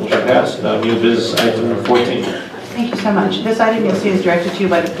none, motion passed. Now new business item 14. Thank you so much. This item you'll see is directed to you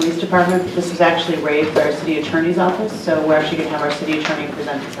by the police department. This is actually raised by our city attorney's office, so we're actually going to have our city attorney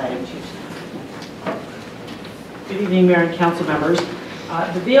present this item to you. Good evening, Mayor and council members.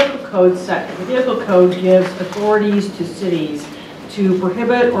 The vehicle code gives authorities to cities to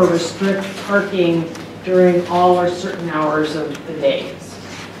prohibit or restrict parking during all or certain hours of the day.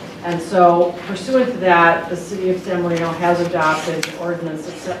 And so, pursuant to that, the city of San Marino has adopted an ordinance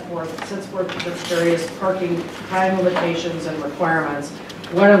that sets forth its various parking time limitations and requirements.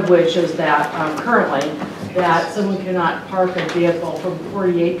 One of which is that currently that someone cannot park a vehicle from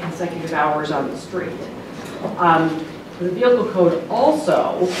 48 consecutive hours on the street. The vehicle code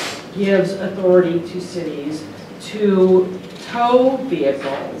also gives authority to cities to tow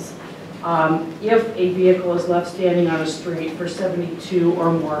vehicles if a vehicle is left standing on a street for 72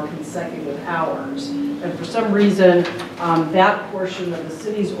 or more consecutive hours. And for some reason, that portion of the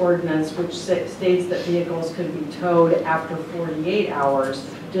city's ordinance, which states that vehicles can be towed after 48 hours,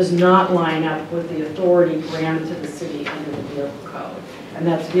 does not line up with the authority granted to the city under the vehicle code. And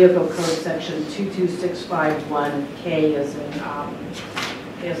that's vehicle code section 22651K as in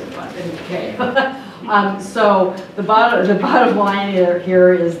K. So the bottom line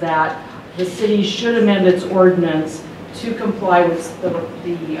here is that the city should amend its ordinance to comply with the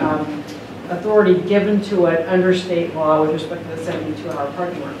authority given to it under state law with respect to the 72-hour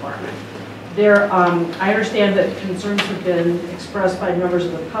parking requirement. I understand that concerns have been expressed by members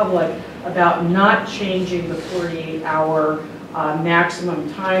of the public about not changing the 48-hour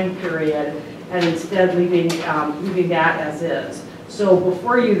maximum time period and instead leaving that as is. So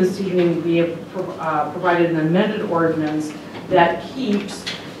before you this evening, we have provided an amended ordinance that keeps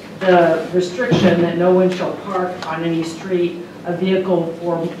the restriction that no one shall park on any street a vehicle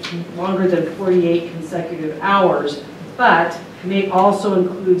for longer than 48 consecutive hours, but also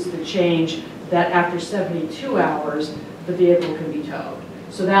includes the change that after 72 hours, the vehicle can be towed.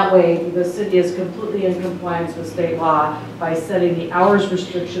 So that way, the city is completely in compliance with state law by setting the hours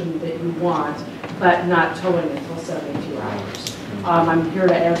restriction that you want, but not towing until 72 hours. I'm here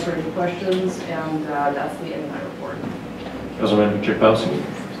to answer any questions, and that's the end of my report. Councilmember Chakowski.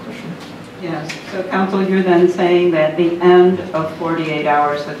 Yes, so council, you're then saying that the end of 48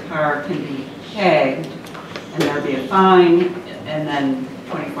 hours, the car can be tagged, and there'll be a fine, and then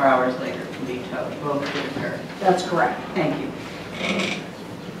 24 hours later it can be towed. Both can occur. That's correct. Thank you.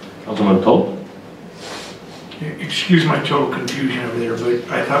 Councilman Toll. Excuse my total confusion over there, but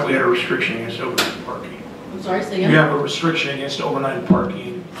I thought we had a restriction against overnight parking. I'm sorry, say You again? have a restriction against overnight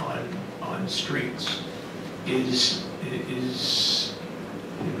parking on streets.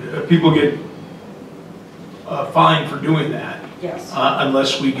 People get fined for doing that. Yes.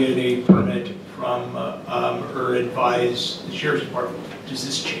 Unless we get a permit from or advise the sheriff's department. Does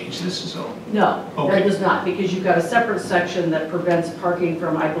this change this as well? No, Okay. that does not, because you've got a separate section that prevents parking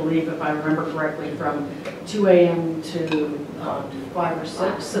from, I believe, if I remember correctly, from 2 a.m. to 5 or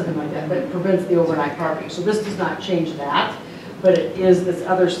 6, something like that, that prevents the overnight parking. So this does not change that, but it is this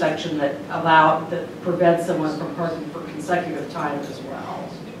other section that prevents someone from parking for consecutive time as well.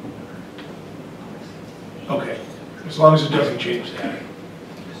 Okay, as long as it doesn't change that.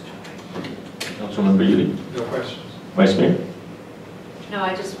 Councilmember Ely. No questions. Vice Mayor. No,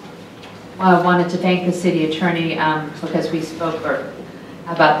 I just wanted to thank the city attorney because we spoke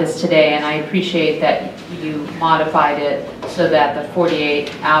about this today, and I appreciate that you modified it so that the 48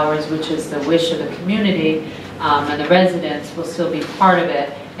 hours, which is the wish of the community and the residents, will still be part of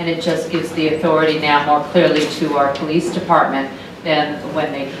it, and it just gives the authority now more clearly to our police department than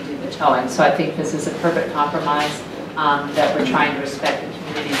when they can do the towing. So I think this is a perfect compromise that we're trying to respect the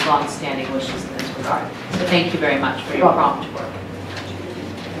community's long-standing wishes in this regard. So thank you very much for your prompt work.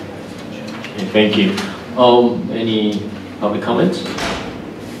 Okay, thank you. Any public comments?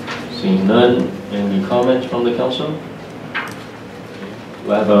 Seeing none. Any comments from the council?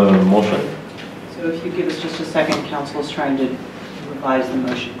 Do I have a motion? So if you give us just a second, council is trying to revise the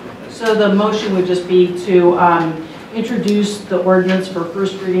motion. So the motion would just be to introduce the ordinance for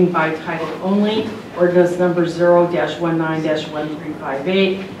first reading by title only, ordinance number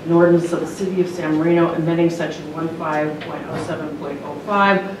 0-19-1358, an ordinance of the City of San Marino amending section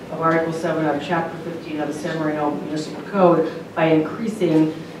 15.07.05 of Article 7 of Chapter 15 of the San Marino Municipal Code by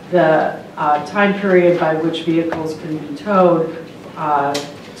increasing the time period by which vehicles can be towed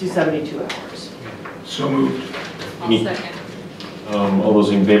to 72 hours. So moved. I'll second. All those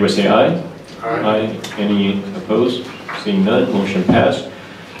in favor say aye. Aye. Any opposed? Seeing none, motion passed.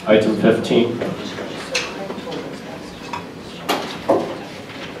 Item 15.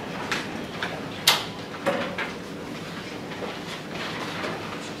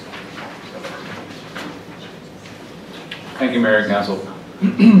 Thank you, Mayor and Council.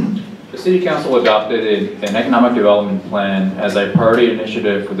 The City Council adopted an economic development plan as a priority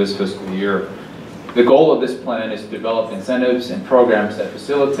initiative for this fiscal year. The goal of this plan is to develop incentives and programs that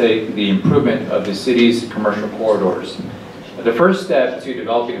facilitate the improvement of the city's commercial corridors. The first step to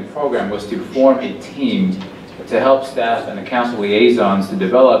developing a program was to form a team to help staff and the council liaisons to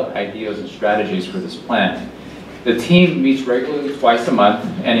develop ideas and strategies for this plan. The team meets regularly twice a month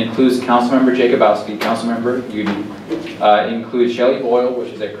and includes Councilmember Jacobowski, Councilmember Udi, includes Shelley Boyle,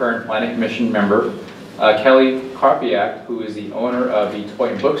 which is a current Planning Commission member, Kelly Karpiak, who is the owner of the Toy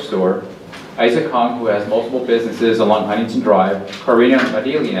and Bookstore, Isaac Hong, who has multiple businesses along Huntington Drive, Karina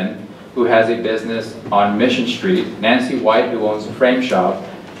Madilian, who has a business on Mission Street, Nancy White, who owns a frame shop,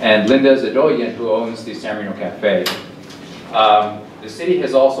 and Linda Zadoyan, who owns the San Marino Cafe. The city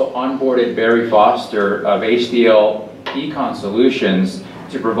has also onboarded Barry Foster of HDL Econ Solutions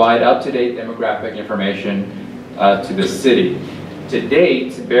to provide up-to-date demographic information to the city. To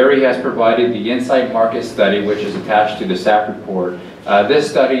date, Barry has provided the Insight Market Study, which is attached to the staff report. This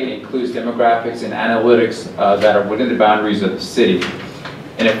study includes demographics and analytics that are within the boundaries of the city.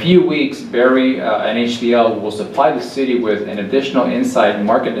 In a few weeks, Barry and HDL will supply the city with an additional insight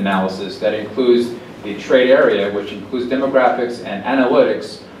market analysis that includes the trade area, which includes demographics and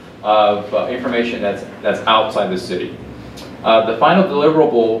analytics of information that's outside the city. The final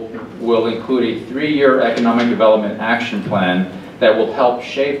deliverable will include a 3-year economic development action plan that will help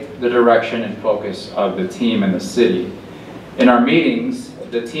shape the direction and focus of the team and the city. In our meetings,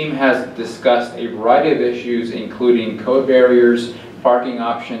 the team has discussed a variety of issues, including code barriers, parking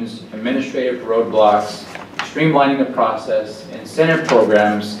options, administrative roadblocks, streamlining the process, incentive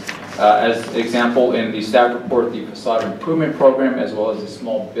programs, as example in the staff report, the facade improvement program, as well as the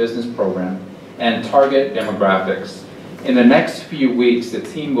small business program, and target demographics. In the next few weeks, the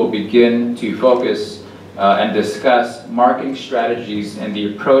team will begin to focus and discuss marketing strategies and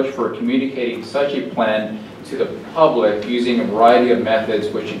the approach for communicating such a plan to the public using a variety of methods,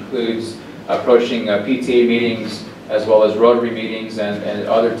 which includes approaching PTA meetings, as well as Rotary meetings and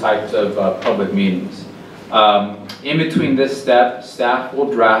other types of public meetings. In between this step, staff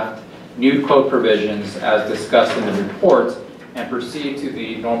will draft new code provisions as discussed in the report and proceed to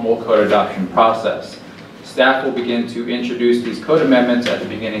the normal code adoption process. Staff will begin to introduce these code amendments at the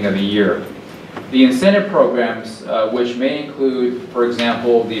beginning of the year. The incentive programs, which may include, for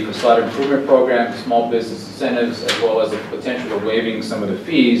example, the facade improvement program, small business incentives, as well as the potential of waiving some of the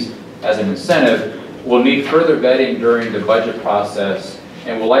fees as an incentive, will need further vetting during the budget process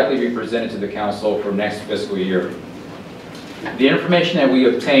and will likely be presented to the council for next fiscal year. The information that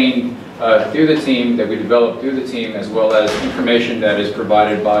we obtained through the team, that we developed through the team, as well as information that is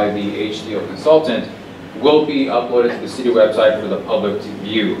provided by the HDO consultant, will be uploaded to the city website for the public to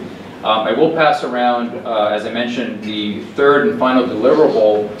view. I will pass around, as I mentioned, the third and final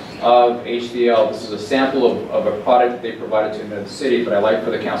deliverable of HDL. This is a sample of a product they provided to the city, but I'd like for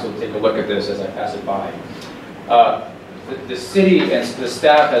the council to take a look at this as I pass it by. The city and the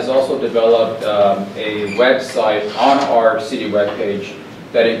staff has also developed a website on our city webpage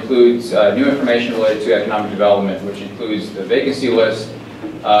that includes new information related to economic development, which includes the vacancy list.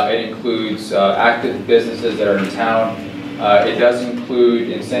 It includes active businesses that are in town. It does include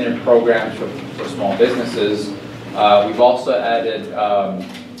incentive programs for small businesses. We've also added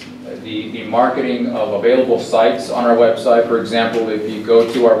the marketing of available sites on our website. For example, if you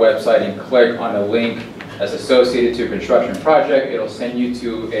go to our website and click on a link that's associated to a construction project, it'll send you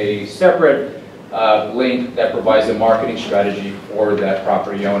to a separate link that provides a marketing strategy for that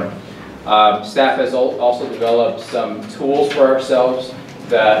property owner. Staff has also developed some tools for ourselves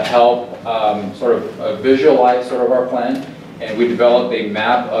that help sort of visualize sort of our plan. And we developed a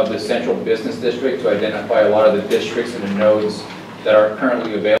map of the central business district to identify a lot of the districts and the nodes that are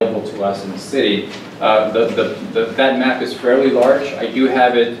currently available to us in the city. That map is fairly large. I do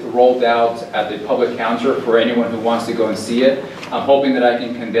have it rolled out at the public counter for anyone who wants to go and see it. I'm hoping that I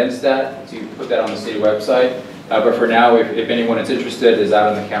can condense that to put that on the city website. But for now, if anyone is interested, it's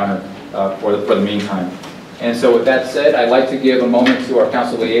out on the counter for the meantime. And so with that said, I'd like to give a moment to our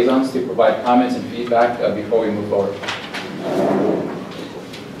council liaisons to provide comments and feedback before we move forward.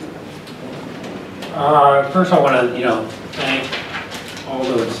 First I want to, thank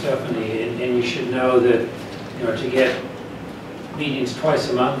Aldo and Stephanie, and you should know that, to get meetings twice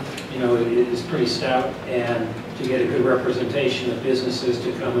a month, it is pretty stout, and to get a good representation of businesses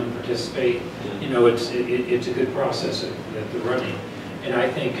to come and participate, it's a good process that they're running. And I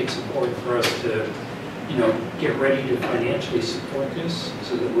think it's important for us to, get ready to financially support this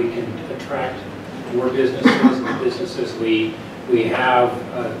so that we can attract more businesses, and the businesses we have,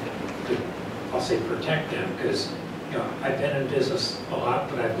 I'll say protect them, because I've been in business a lot,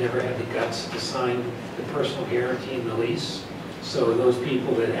 but I've never had the guts to sign the personal guarantee in the lease. So those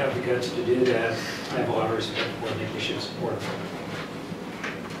people that have the guts to do that, I have a lot of respect for, and I think we should support them.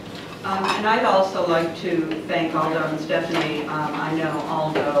 And I'd also like to thank Aldo and Stephanie. I know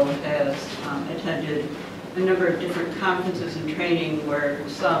Aldo has attended a number of different conferences and training where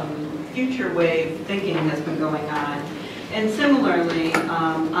some future wave thinking has been going on. And similarly,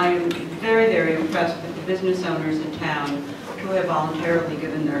 I'm very, very impressed with the business owners in town who have voluntarily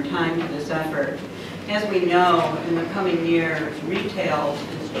given their time to this effort. As we know, in the coming years, retail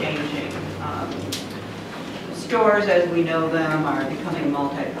is changing. Stores as we know them are becoming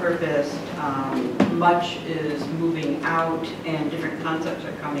multi-purpose. Much is moving out and different concepts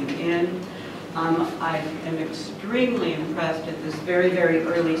are coming in. I am extremely impressed at this very, very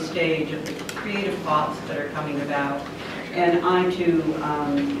early stage of the creative thoughts that are coming about. And I too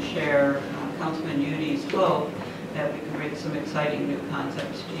share Councilman Udi's hope that we can bring some exciting new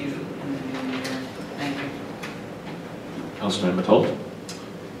concepts to you in the new year. Thank you. Councilman Matold.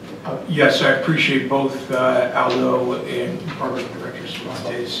 Yes, I appreciate both Aldo and Department Director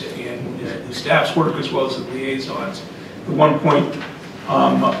Cervantes and the staff's work as well as the liaisons. The one point,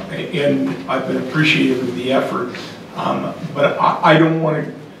 and I've been appreciative of the effort, but I don't want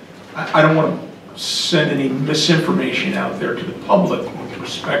to send any misinformation out there to the public with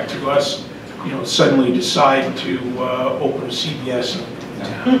respect to us, suddenly decide to open a CVS in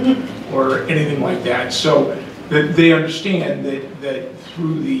town or anything like that. So that they understand that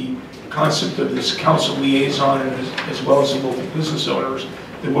through the concept of this council liaison and as well as the local business owners,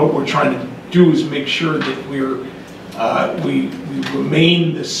 that what we're trying to do is make sure that we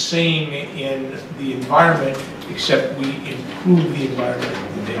remain the same in the environment, except we improve the environment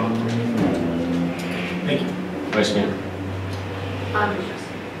that they operate in. Thank you. Vice Mayor.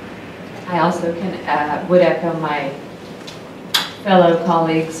 I also would echo my fellow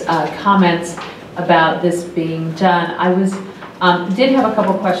colleagues' comments about this being done. I did have a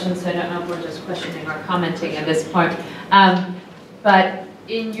couple questions, so I don't know if we're just questioning or commenting at this point. But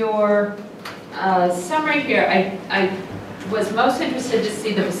in your summary here, I was most interested to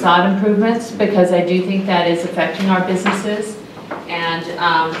see the facade improvements because I do think that is affecting our businesses. And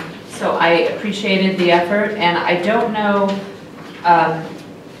so I appreciated the effort, and I don't know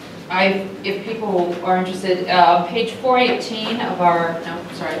if people are interested, page 418 of our,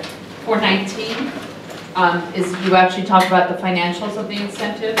 419, is you actually talk about the financials of the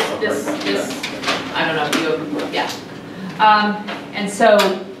incentives. This I don't know if you, yeah. And so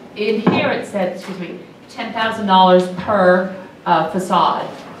in here it said, excuse me, $10,000 per facade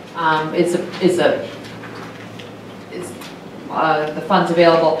is the funds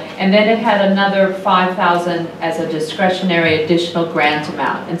available, and then it had another $5,000 as a discretionary additional grant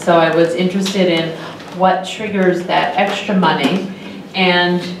amount. And so I was interested in what triggers that extra money,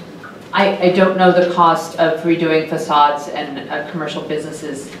 and I don't know the cost of redoing facades and commercial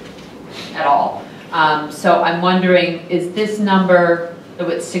businesses at all. So I'm wondering, is this number, though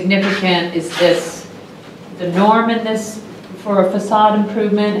it's significant, is this the norm in this for a facade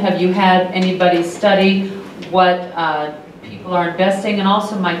improvement? Have you had anybody study what people are investing? And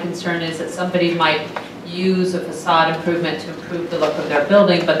also my concern is that somebody might use a facade improvement to improve the look of their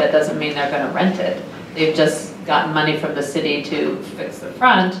building, but that doesn't mean they're going to rent it. They've just gotten money from the city to fix the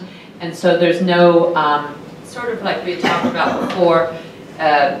front, and so there's no, sort of like we talked about before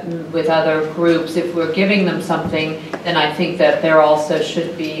with other groups, if we're giving them something, then I think that there also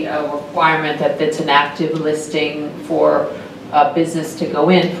should be a requirement that it's an active listing for a business to go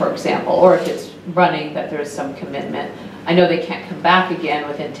in, for example, or if it's running, that there's some commitment. I know they can't come back again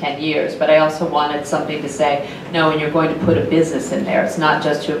within 10 years, but I also wanted something to say, no, when you're going to put a business in there, it's not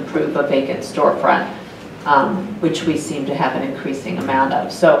just to improve a vacant storefront, which we seem to have an increasing amount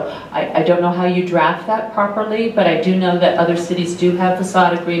of. So I don't know how you draft that properly, but I do know that other cities do have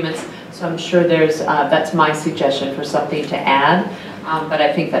facade agreements, so I'm sure there's, that's my suggestion for something to add, but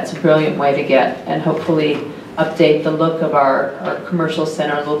I think that's a brilliant way to get, and hopefully update the look of our commercial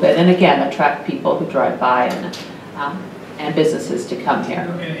center a little bit, and again, attract people who drive by and businesses to come here.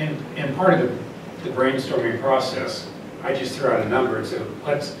 And part of the brainstorming process, I just threw out a number and said,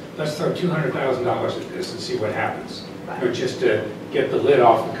 let's throw $200,000 at this and see what happens. Right. You know, just to get the lid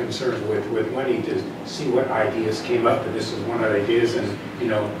off the concerns with money, to see what ideas came up. And this is one of the ideas, and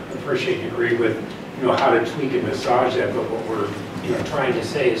appreciate and agree with how to tweak and massage that. But what we're trying to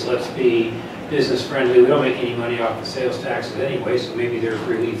say is, let's be business friendly. We don't make any money off the sales taxes anyway, so maybe there's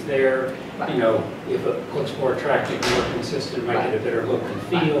relief there. Right. If it looks more attractive, more consistent, might get a better look and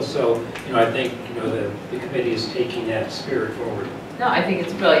feel. So I think the committee is taking that spirit forward. No, I think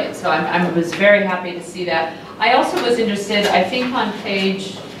it's brilliant. So I was very happy to see that. I also was interested, I think on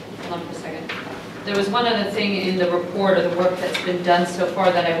page, hold on for a second, there was one other thing in the report of the work that's been done so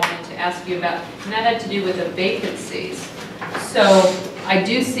far that I wanted to ask you about, and that had to do with the vacancies. So I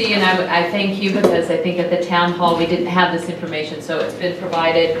do see, and I thank you, because I think at the town hall we didn't have this information, so it's been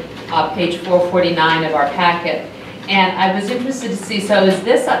provided, page 449 of our packet. And I was interested to see, so is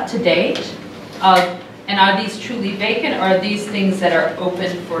this up to date? And are these truly vacant, or are these things that are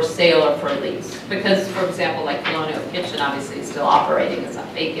open for sale or for lease? Because, for example, like Colonial Kitchen obviously is still operating, it's not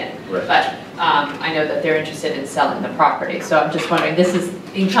vacant. Right. But I know that they're interested in selling the property. So I'm just wondering, this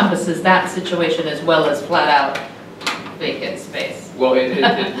encompasses that situation as well as flat out vacant space. Well,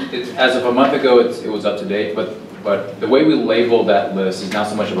 it's as of a month ago, it was up to date, but the way we label that list is not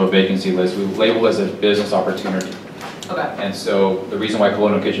so much of a vacancy list. We label it as a business opportunity. Okay. And so the reason why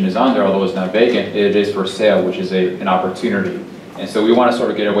Colonial Kitchen is on there, although it's not vacant, it is for sale, which is an opportunity. And so we want to sort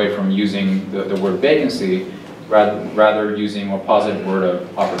of get away from using the word vacancy, rather using a positive word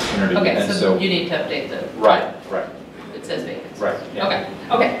of opportunity. Okay, and so you need to update the... Right. It says vacancy. Right. Yeah.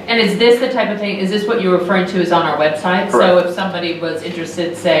 Okay. And is this the type of thing, is this what you're referring to is on our website? Correct. So if somebody was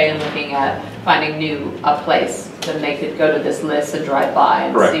interested, say, in looking at finding a place, then they could go to this list and drive by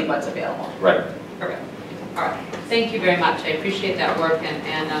and see what's available. Right. Okay. All right. Thank you very much. I appreciate that work,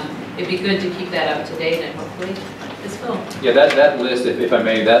 and it'd be good to keep that up to date, and hopefully this will. Yeah, that list, if I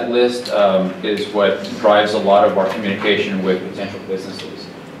may, that list is what drives a lot of our communication with potential businesses.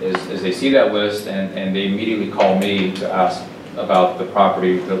 is they see that list and they immediately call me to ask about the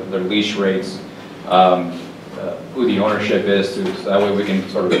property, their lease rates, who the ownership is, so that way we can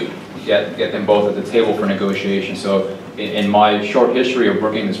sort of get them both at the table for negotiation. So in my short history of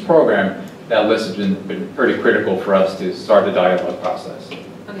working this program, that list has been pretty critical for us to start the dialogue process.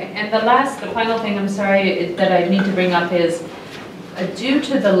 Okay, and the final thing, I'm sorry, that I need to bring up is, due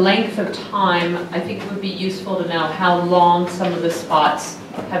to the length of time, I think it would be useful to know how long some of the spots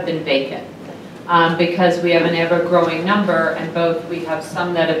have been vacant. Because we have an ever-growing number, and we have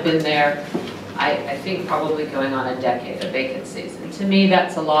some that have been there, I think probably going on a decade of vacancies. And to me,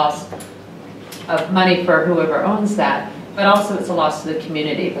 that's a loss of money for whoever owns that, but also it's a loss to the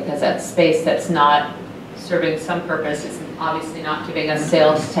community, because that space that's not serving some purpose is obviously not giving us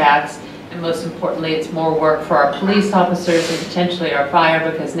sales tax, and most importantly, it's more work for our police officers and potentially our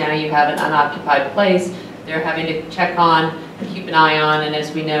fire, because now you have an unoccupied place they're having to check on, keep an eye on, and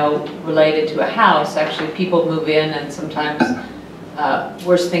as we know, related to a house, actually people move in and sometimes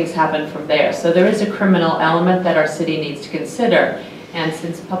worse things happen from there. So there is a criminal element that our city needs to consider, and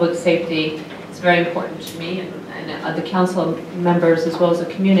since public safety is very important to me and the council members as well as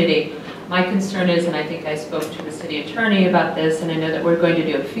the community, my concern is, and I think I spoke to the city attorney about this, and I know that we're going to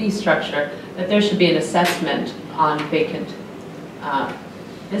do a fee structure, that there should be an assessment on vacant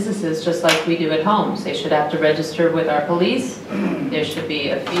businesses, just like we do at homes. They should have to register with our police. There should be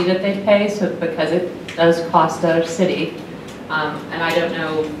a fee that they pay, so because it does cost our city. And I don't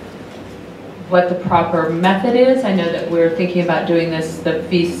know what the proper method is. I know that we're thinking about doing the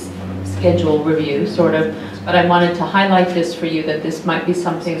fee schedule review, sort of, but I wanted to highlight this for you, that this might be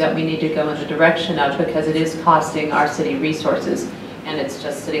something that we need to go in the direction of, because it is costing our city resources, and it's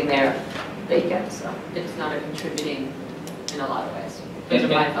just sitting there vacant, so it's not a contributing in a lot of ways. Those are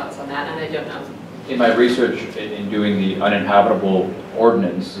my thoughts on that, and I don't know. In my research in doing the uninhabitable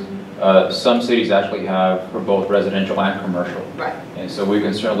ordinance, some cities actually have for both residential and commercial. Right. And so we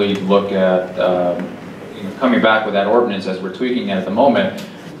can certainly look at coming back with that ordinance as we're tweaking it at the moment,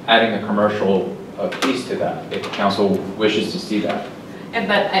 adding a commercial piece to that, if the council wishes to see that.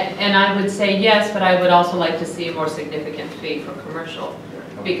 And I would say yes, but I would also like to see a more significant fee for commercial,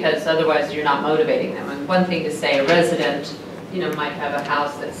 because otherwise you're not motivating them. And one thing to say, a resident, might have a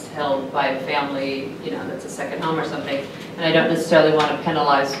house that's held by a family, that's a second home or something, and I don't necessarily want to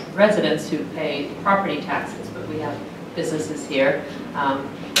penalize residents who pay property taxes, but we have businesses here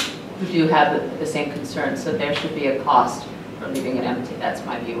who do have the same concerns, so there should be a cost for leaving it empty. That's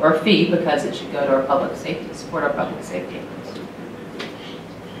my view, or a fee, because it should go to our public safety, support our public safety.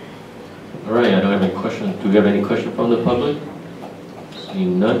 All right, I don't have any questions. Do we have any question from the public?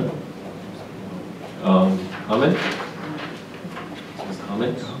 Seeing none. Comment?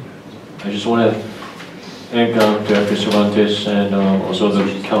 Comments? I just want to thank Director Cervantes and also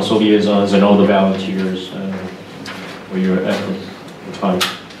the council liaisons and all the volunteers for your effort and time.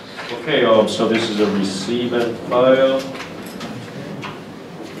 Okay, so this is a receive and file. Do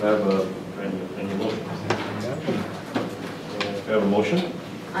I have any motion? Do I have a motion?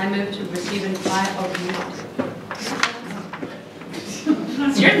 I move to receive and file.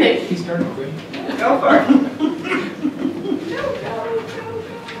 It's your thing. He's starting quick. Go for it.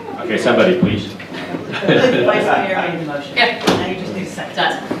 Okay, somebody please. Vice Mayor made the motion. Yeah. Now you just need a second.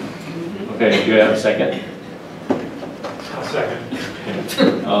 Done. Okay, do you have a second? I'll second.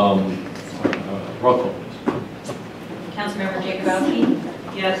 Roll call, please. Councilmember Jacobowski?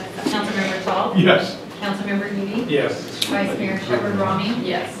 Yes. Councilmember Tall? Yes. Councilmember Eby? Yes. Vice Mayor Shepherd Rami?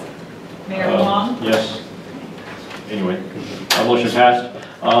 Yes. Mayor Long? Yes. Anyway, our motion passed.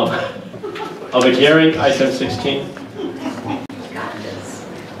 Public hearing, item 16.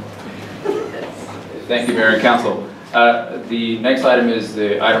 Thank you, Mayor and Council. The next item is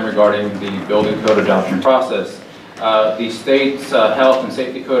the item regarding the building code adoption process. The state's health and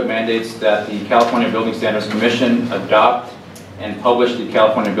safety code mandates that the California Building Standards Commission adopt and publish the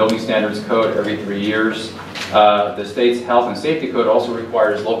California Building Standards Code every 3 years. The state's health and safety code also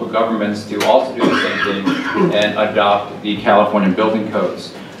requires local governments to also do the same thing and adopt the California building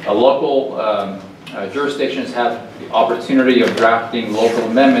codes. Local jurisdictions have the opportunity of drafting local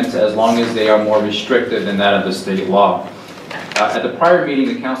amendments as long as they are more restrictive than that of the state law. At the prior meeting,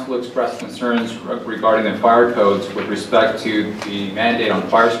 the council expressed concerns regarding the fire codes with respect to the mandate on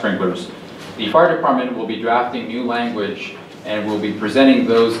fire sprinklers. The fire department will be drafting new language and will be presenting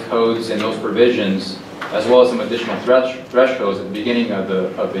those codes and those provisions, as well as some additional thresholds at the beginning of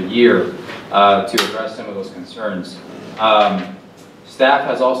the year to address some of those concerns. Staff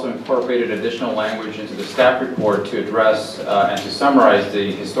has also incorporated additional language into the staff report to address and to summarize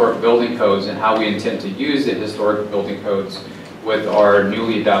the historic building codes and how we intend to use the historic building codes with our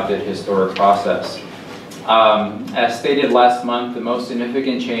newly adopted historic process. As stated last month, the most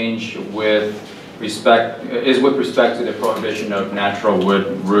significant change is with respect to the prohibition of natural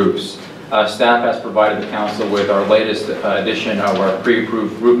wood roofs. Staff has provided the council with our latest edition of our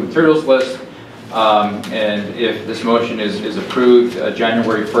pre-approved roof materials list. And if this motion is approved,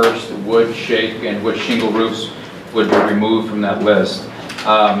 January 1st, wood, shake, and wood shingle roofs would be removed from that list.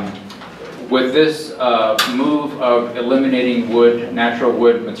 With this move of eliminating natural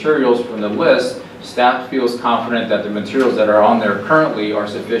wood materials from the list, staff feels confident that the materials that are on there currently are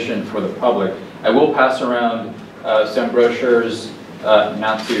sufficient for the public. I will pass around some brochures,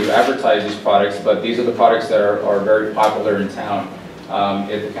 not to advertise these products, but these are the products that are very popular in town.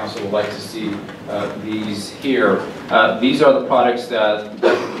 If the council would like to see these here. These are the products that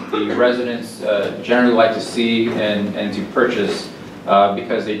the residents generally like to see and to purchase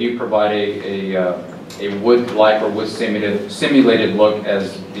because they do provide a wood-like or wood-simulated look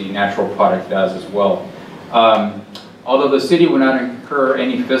as the natural product does as well. Although the city will not incur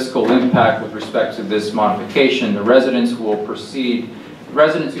any fiscal impact with respect to this modification, the residents who proceed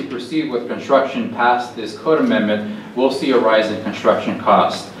with construction past this code amendment will see a rise in construction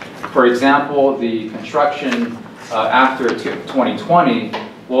costs. For example, the construction after 2020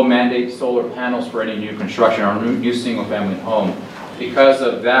 will mandate solar panels for any new construction or new single-family home. Because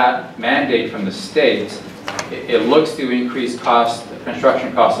of that mandate from the state, it looks to increase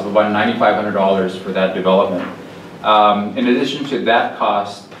construction costs of about $9,500 for that development. In addition to that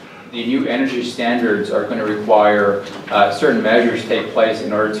cost, the new energy standards are going to require certain measures take place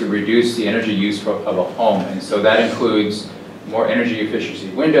in order to reduce the energy use of a home. And so that includes more energy efficiency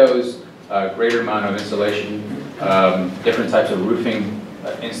windows, greater amount of insulation, different types of roofing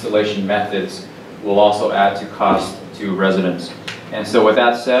installation methods will also add to cost to residents. And so with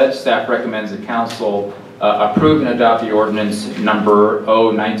that said, staff recommends the council approve and adopt the ordinance number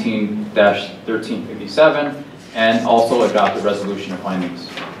 019-1357 and also adopt the resolution of findings.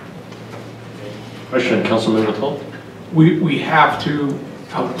 Question, Councilmember Toll? We have to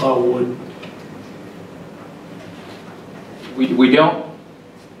outlaw wood. We don't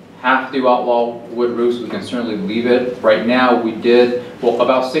have to outlaw wood roofs. We can certainly leave it. Right now,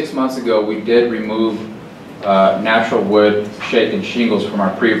 about 6 months ago, we did remove natural wood, shake, and shingles from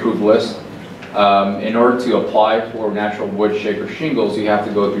our pre-approved list. In order to apply for natural wood, shake, or shingles, you have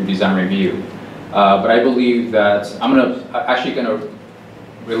to go through design review. But I believe that I'm actually going to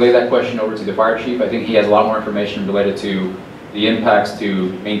relay that question over to the fire chief. I think he has a lot more information related to the impacts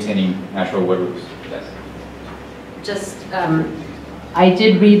to maintaining natural wood roofs. Yes. I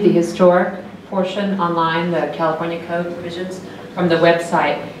did read the historic portion online, the California Code provisions from the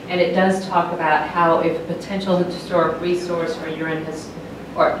website, and it does talk about how if a potential historic resource or your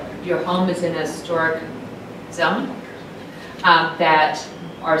home is in a historic zone, that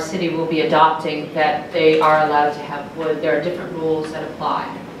our city will be adopting that they are allowed to have wood. There are different rules that apply.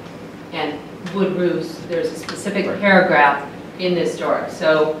 And wood roofs, there's a specific paragraph in the historic.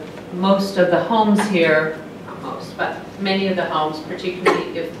 So most of the homes here, not most, but many of the homes,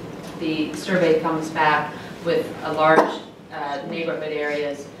 particularly if the survey comes back with a large neighborhood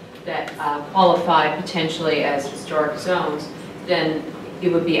areas that qualify potentially as historic zones, then it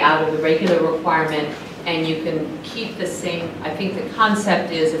would be out of the regular requirement and you can keep the same. I think the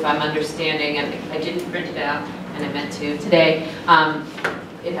concept is, if I'm understanding, and I didn't print it out and I meant to today,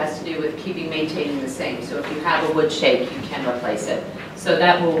 it has to do with maintaining the same. So if you have a wood shake, you can replace it. So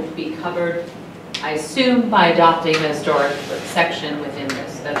that will be covered, I assume, by adopting a historic section within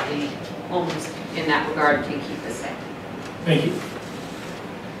this, that the homes in that regard can keep the same. Thank you.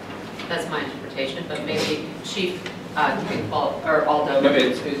 That's my interpretation, but maybe Chief or Aldo. No,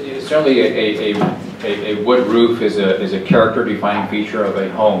 it's certainly a wood roof is a character-defining feature of a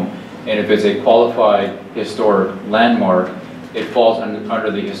home, and if it's a qualified historic landmark, it falls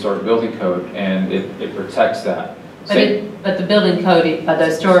under the historic building code, and it protects that. But the building code, the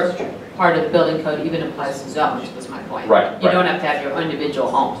historic part of the building code even applies to zones, was my point. Right. You don't have to have your individual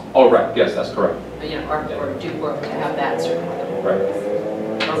homes. Oh, right. Yes, that's correct. You know, or do work to have that certificate. Right.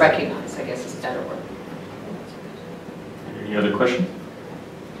 Or recognize, I guess is a better word. Any other question?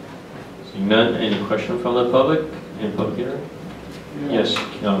 Seeing none, any question from the public in public hearing? Yes,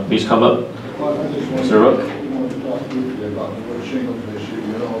 please come up. Mr. Rook. I want to talk briefly about the wood shingles issue.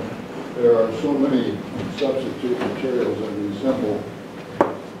 You know, there are so many substitute materials that resemble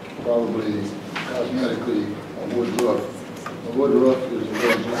probably cosmetically a wood roof. A wood roof is a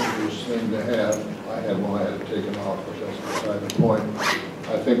very dangerous thing to have. I had one, I had it taken off, but that's beside the point.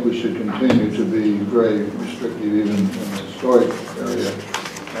 I think we should continue to be very restrictive even in the historic area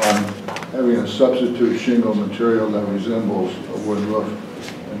on having a substitute shingle material that resembles a wood roof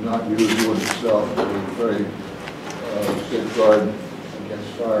and not use wood itself to very safeguard against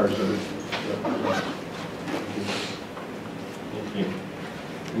fires that it represents. Thank you.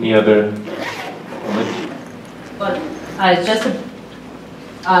 Any other comments? But just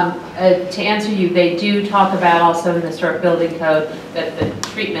to answer you, they do talk about also in the historic building code that the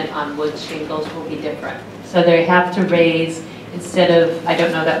treatment on wood shingles will be different. So they have to raise, instead of, I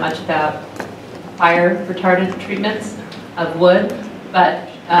don't know that much about fire retardant treatments of wood, but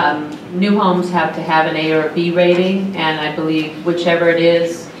new homes have to have an A or a B rating, and I believe whichever it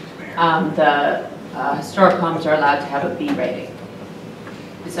is, the historic homes are allowed to have a B rating.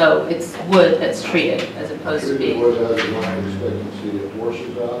 So it's wood that's treated as opposed to being. Treated wood has a life expectancy. It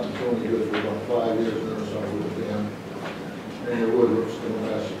washes out. It's only good for about 5 years, and then it's not wood again. And your wood roof's going to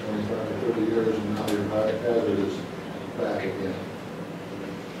last 25 to 30 years, and now your hazard is back again.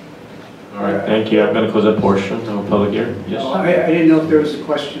 All right, thank you. I'm going to close that portion of the public hearing. Yes? I didn't know if there was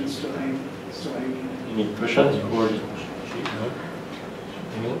questions, so I Any questions? Or...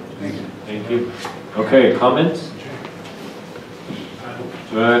 Thank you. Thank you. Okay, comments?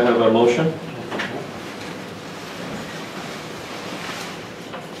 Do I have a motion?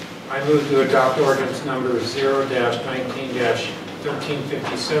 I move to adopt ordinance number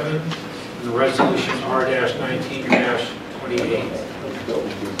 0-19-1357 and resolution R-19-28.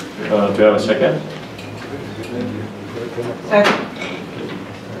 Do I have a second? Second.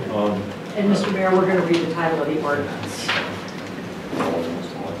 Um, And Mr. Mayor, we're going to read the title of the ordinance.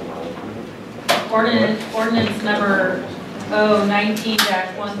 Ordinance number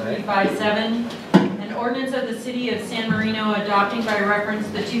 019-1357, an ordinance of the City of San Marino adopting by reference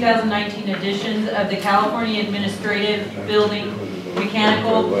the 2019 editions of the California Administrative Building,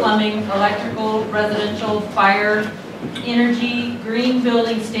 Mechanical, Plumbing, Electrical, Residential, Fire, Energy, Green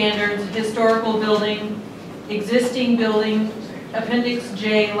Building Standards, Historical Building, Existing Building, Appendix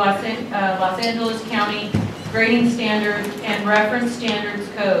J, Los Angeles County Grading Standards and Reference Standards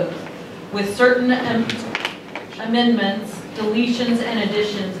Codes, with certain amendments, deletions, and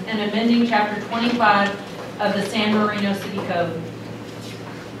additions, and amending Chapter 25 of the San Marino City Code.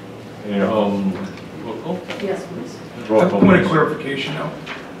 roll call? Yes, please. Roll call, Point of please. clarification now.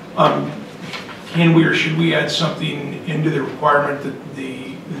 Can we or should we add something into the requirement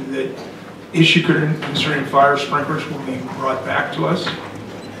that issue concerning fire sprinklers will be brought back to us?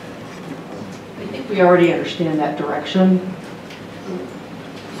 I think we already understand that direction.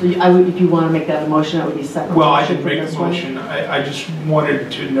 So if you want to make that a motion, that would be separate. Well, I didn't for make a this one. motion. I just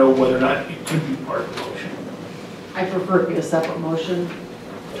wanted to know whether or not it could be part of the motion. I prefer it be a separate motion.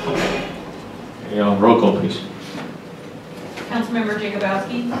 Roll call, please. Councilmember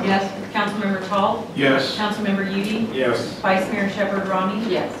Jacobowski? Yes. Councilmember Tall? Yes. Councilmember Udi? Yes. Vice Mayor Shepherd Rami?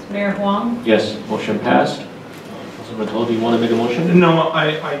 Yes. Mayor Huang? Yes, motion passed. Councilman Toll, do you want to make a motion? No,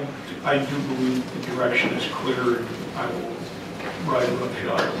 I do believe the direction is clear, and I will ride a rough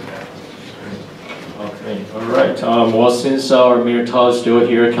shot on that. Okay, all right. Well, since our Mayor Toll is still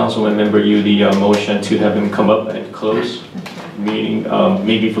here, Councilman Member Yu, the motion to have him come up and close meeting,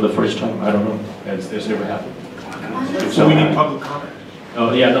 maybe for the first time, I don't know. It's never happened. So we need public comment.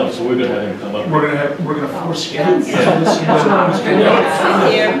 Oh, yeah, no, so we're gonna have him come up. We're gonna force him. You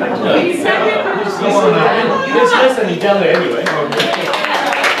just listen to each other anyway.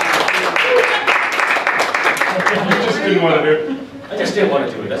 I just didn't want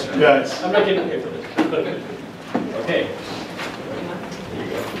to do it, that's right. Yes. I'm not getting paid for this. Okay. Here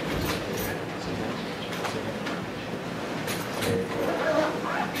you go.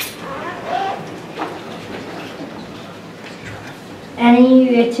 Any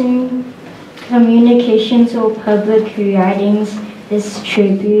written communications or public writings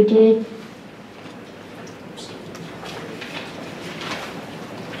distributed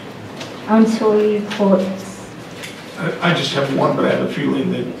until reports. I just have one, but I have a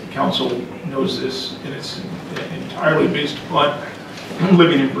feeling that council knows this, and it's entirely based upon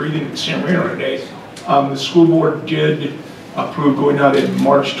living and breathing in San Marino today. The school board did approve going out in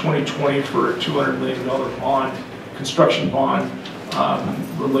March 2020 for a $200 million bond, construction bond,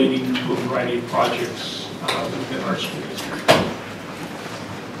 relating to a variety of projects within our school district.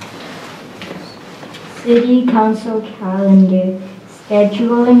 City council calendar,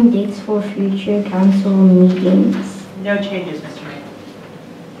 scheduling dates for future council meetings. No changes, Mr. Mayor.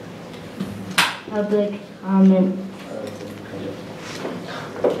 Public comment.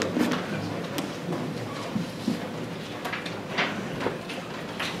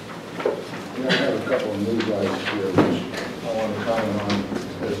 Yeah, I have a couple of news items here which I want to comment on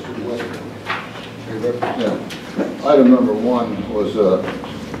as to what they represent. Item number one was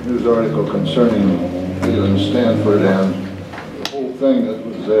news article concerning Leland Stanford, and the whole thing that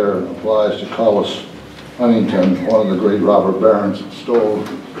was there applies to Collis Huntington, one of the great robber barons that stole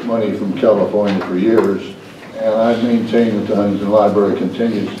money from California for years. And I've maintained that the Huntington Library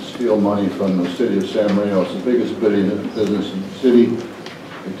continues to steal money from the city of San Marino. It's the biggest business in the city.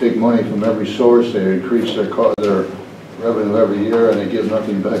 They take money from every source. They increase their revenue every year, and they give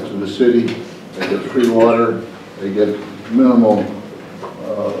nothing back to the city. They get free water. They get minimal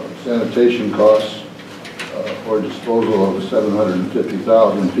sanitation costs for disposal of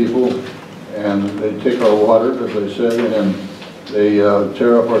 750,000 people. And they take our water, as I said, and they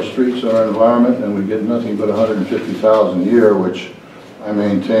tear up our streets and our environment, and we get nothing but $150,000 a year, which I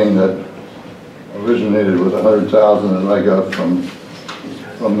maintain that originated with $100,000 that I got from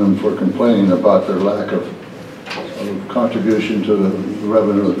them for complaining about their lack of contribution to the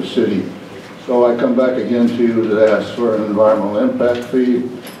revenue of the city. So I come back again to you to ask for an environmental impact fee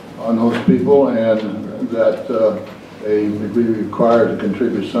on those people, and that they be required to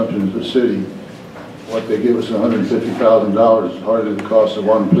contribute something to the city. What they give us, $150,000, is hardly the cost of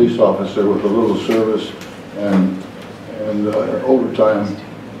one police officer with a little service and overtime.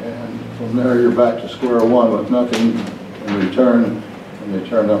 And from there, you're back to square one with nothing in return, and they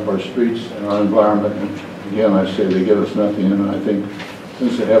turn up our streets and our environment. And again, I say they give us nothing, and I think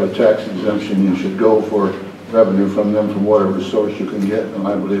since they have a tax exemption, you should go for revenue from them from whatever source you can get. And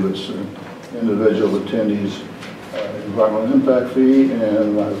I believe it's individual attendees environmental impact fee,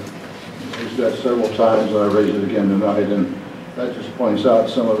 and I've raised that several times, and I raised it again tonight, and that just points out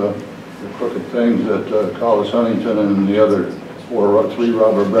some of the crooked things that Collis Huntington and the other three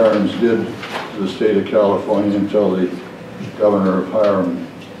robber barons did to the state of California until the governor of Hiram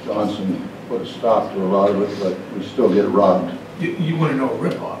Johnson put a stop to a lot of it, but we still get robbed. You want to know a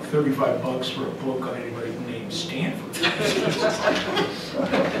ripoff? $35 for a book on anybody named Stanford.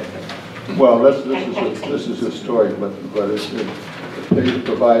 Well, this is historic, but it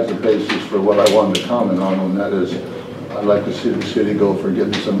provides a basis for what I wanted to comment on, and that is I'd like to see the city go for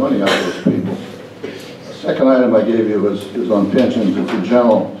getting some money out of those people. The second item I gave you is on pensions. It's a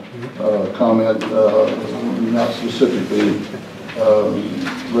general comment, not specifically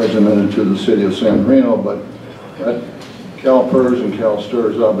regimented to the city of San Marino, but that CalPERS and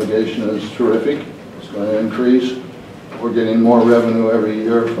CalSTRS obligation is terrific. It's going to increase. We're getting more revenue every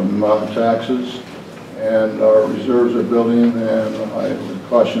year from taxes, and our reserves are building, and I would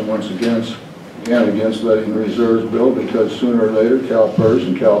caution once again against letting the reserves build, because sooner or later CalPERS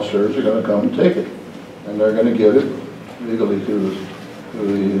and CalSTRS are going to come and take it, and they're going to get it legally through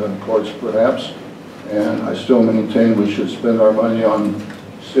the courts perhaps. And I still maintain we should spend our money on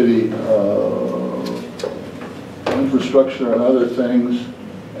city infrastructure and other things,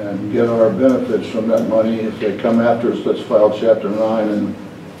 and get our benefits from that money. If they come after us, let's file Chapter 9 and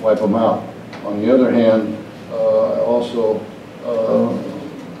wipe them out. On the other hand, I also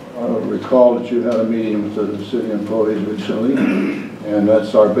recall that you had a meeting with the city employees recently, and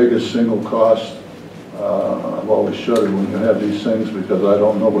that's our biggest single cost. I've always shuddered when you have these things, because I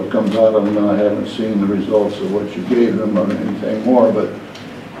don't know what comes out of them, and I haven't seen the results of what you gave them or anything more, but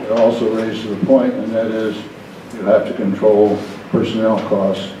it also raises the point, and that is you have to control personnel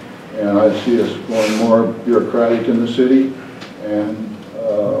costs. And I see us going more bureaucratic in the city, and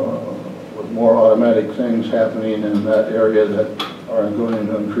with more automatic things happening in that area that are going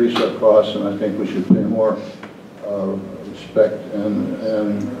to increase our costs, and I think we should pay more respect and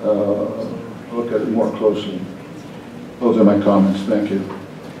look at it more closely. Those are my comments. Thank you.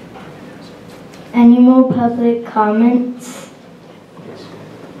 Any more public comments?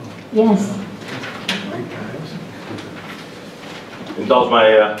 Yes. Indulge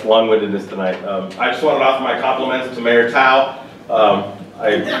my long-windedness tonight. I just wanted to offer my compliments to Mayor Tao. I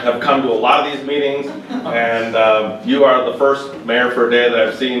have come to a lot of these meetings, and you are the first mayor for a day that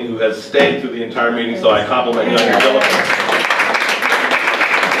I've seen who has stayed through the entire meeting, so I compliment you on your diligence.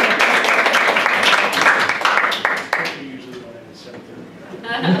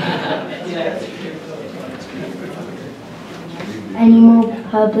 Any more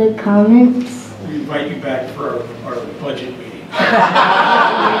public comments? We invite you back for our budget meeting.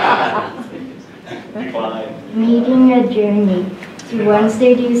 Decline. Meeting adjourned to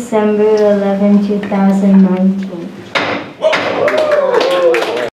Wednesday, December 11, 2019.